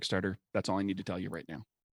Hands on Kickstarter. That's all I need to tell you right now.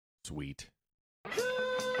 Sweet.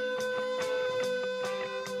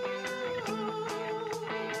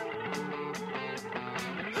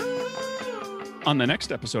 On the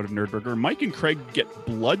next episode of Nerdburger, Mike and Craig get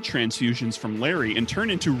blood transfusions from Larry and turn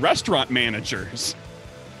into restaurant managers.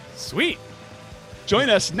 sweet. Join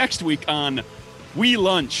us next week on We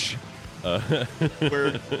Lunch,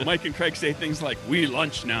 where Mike and Craig say things like, "We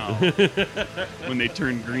lunch now," when they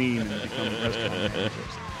turn green and become restaurant managers.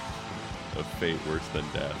 A fate worse than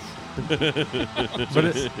death.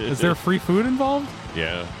 But is there free food involved?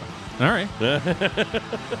 Yeah. All right. There you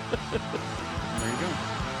go.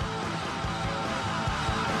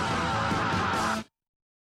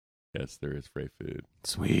 Yes, there is free food,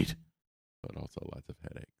 Sweet. but also lots of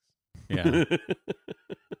headaches. Yeah.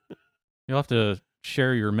 You'll have to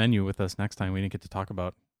share your menu with us next time. We didn't get to talk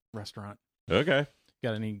about restaurant. Okay.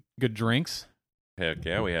 Got any good drinks? Heck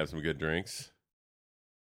yeah, we have some good drinks.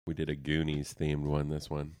 We did a Goonies themed one this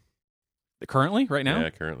one. Currently, right now? Yeah,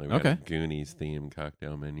 currently we got a Okay. Goonies themed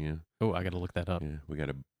cocktail menu. Oh, I got to look that up. Yeah, we got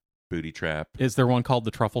a booty trap. Is there one called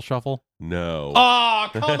the Truffle Shuffle? No. Oh,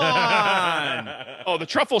 come on! Oh, the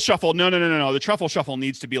truffle shuffle. No. The truffle shuffle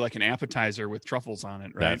needs to be like an appetizer with truffles on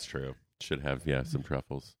it, right? That's true. Should have, some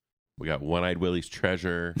truffles. We got One-Eyed Willie's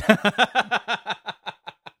Treasure,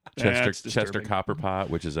 That's Chester disturbing. Copper Pot,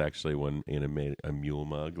 which is actually one in a mule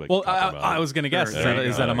mug. Like Well, Copper mug. I was going to guess. There you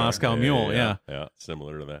Is go. that a Moscow Mule? Yeah. Yeah,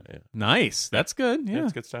 similar to that. Yeah, Nice. That's good. yeah, Yeah.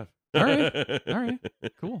 it's good stuff. All right. All right.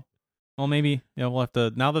 Cool. Well, maybe we'll have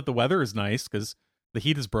to, now that the weather is nice because the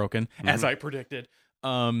heat is broken, as I predicted.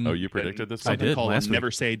 Oh, you predicted this? I Something did called last week.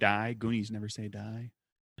 Never Say Die. Goonies Never Say Die.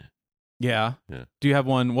 Yeah. Yeah. Do you have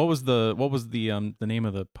one? What was the name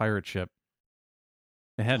of the pirate ship?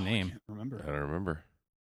 It had a I name. can't remember. I don't remember.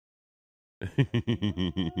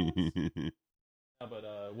 But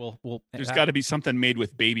we'll. There's got to be something made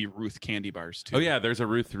with Baby Ruth candy bars too. Oh yeah, there's a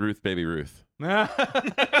Ruth Baby Ruth. That's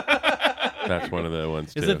one of the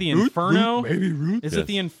ones. Is too. it the Inferno? Baby Ruth. Is Yes. it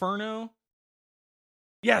the Inferno?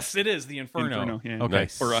 Yes, it is the Inferno. Yeah. Okay.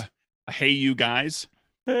 Nice. Or a Hey You Guys.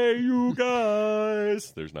 Hey, you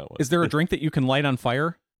guys. There's not one. Is there a drink that you can light on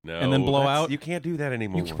fire? no, and then blow that's- out? You can't do that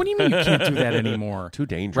anymore. What do you mean you can't do that anymore? Too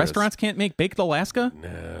dangerous. Restaurants can't make baked Alaska?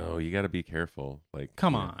 No, you got to be careful. Like,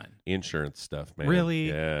 Come you know, on. insurance stuff, man. Really?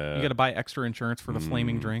 Yeah. You got to buy extra insurance for the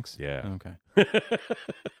flaming drinks? Yeah. Okay.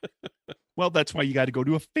 Well, that's why you got to go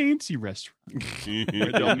to a fancy restaurant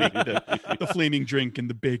where they'll make the flaming drink and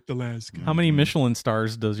the baked Alaska. How many Michelin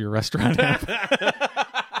stars does your restaurant have?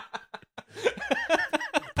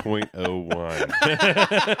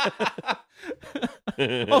 0.01.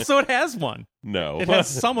 Oh, so it has one. No. It has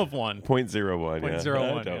some of one. 0.01.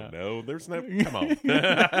 0.01, I don't yeah. know. There's no. Come on.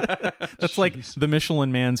 That's like the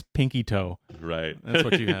Michelin man's pinky toe. Right. That's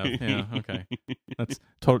what you have. Yeah, okay. That's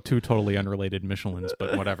two totally unrelated Michelins,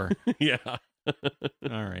 but whatever. Yeah. All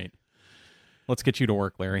right. Let's get you to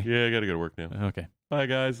work, Larry. Yeah, I got to go to work now. Okay. Bye,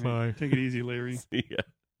 guys. Bye. Take it easy, Larry. See ya.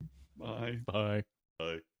 Bye. Bye.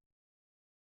 Bye.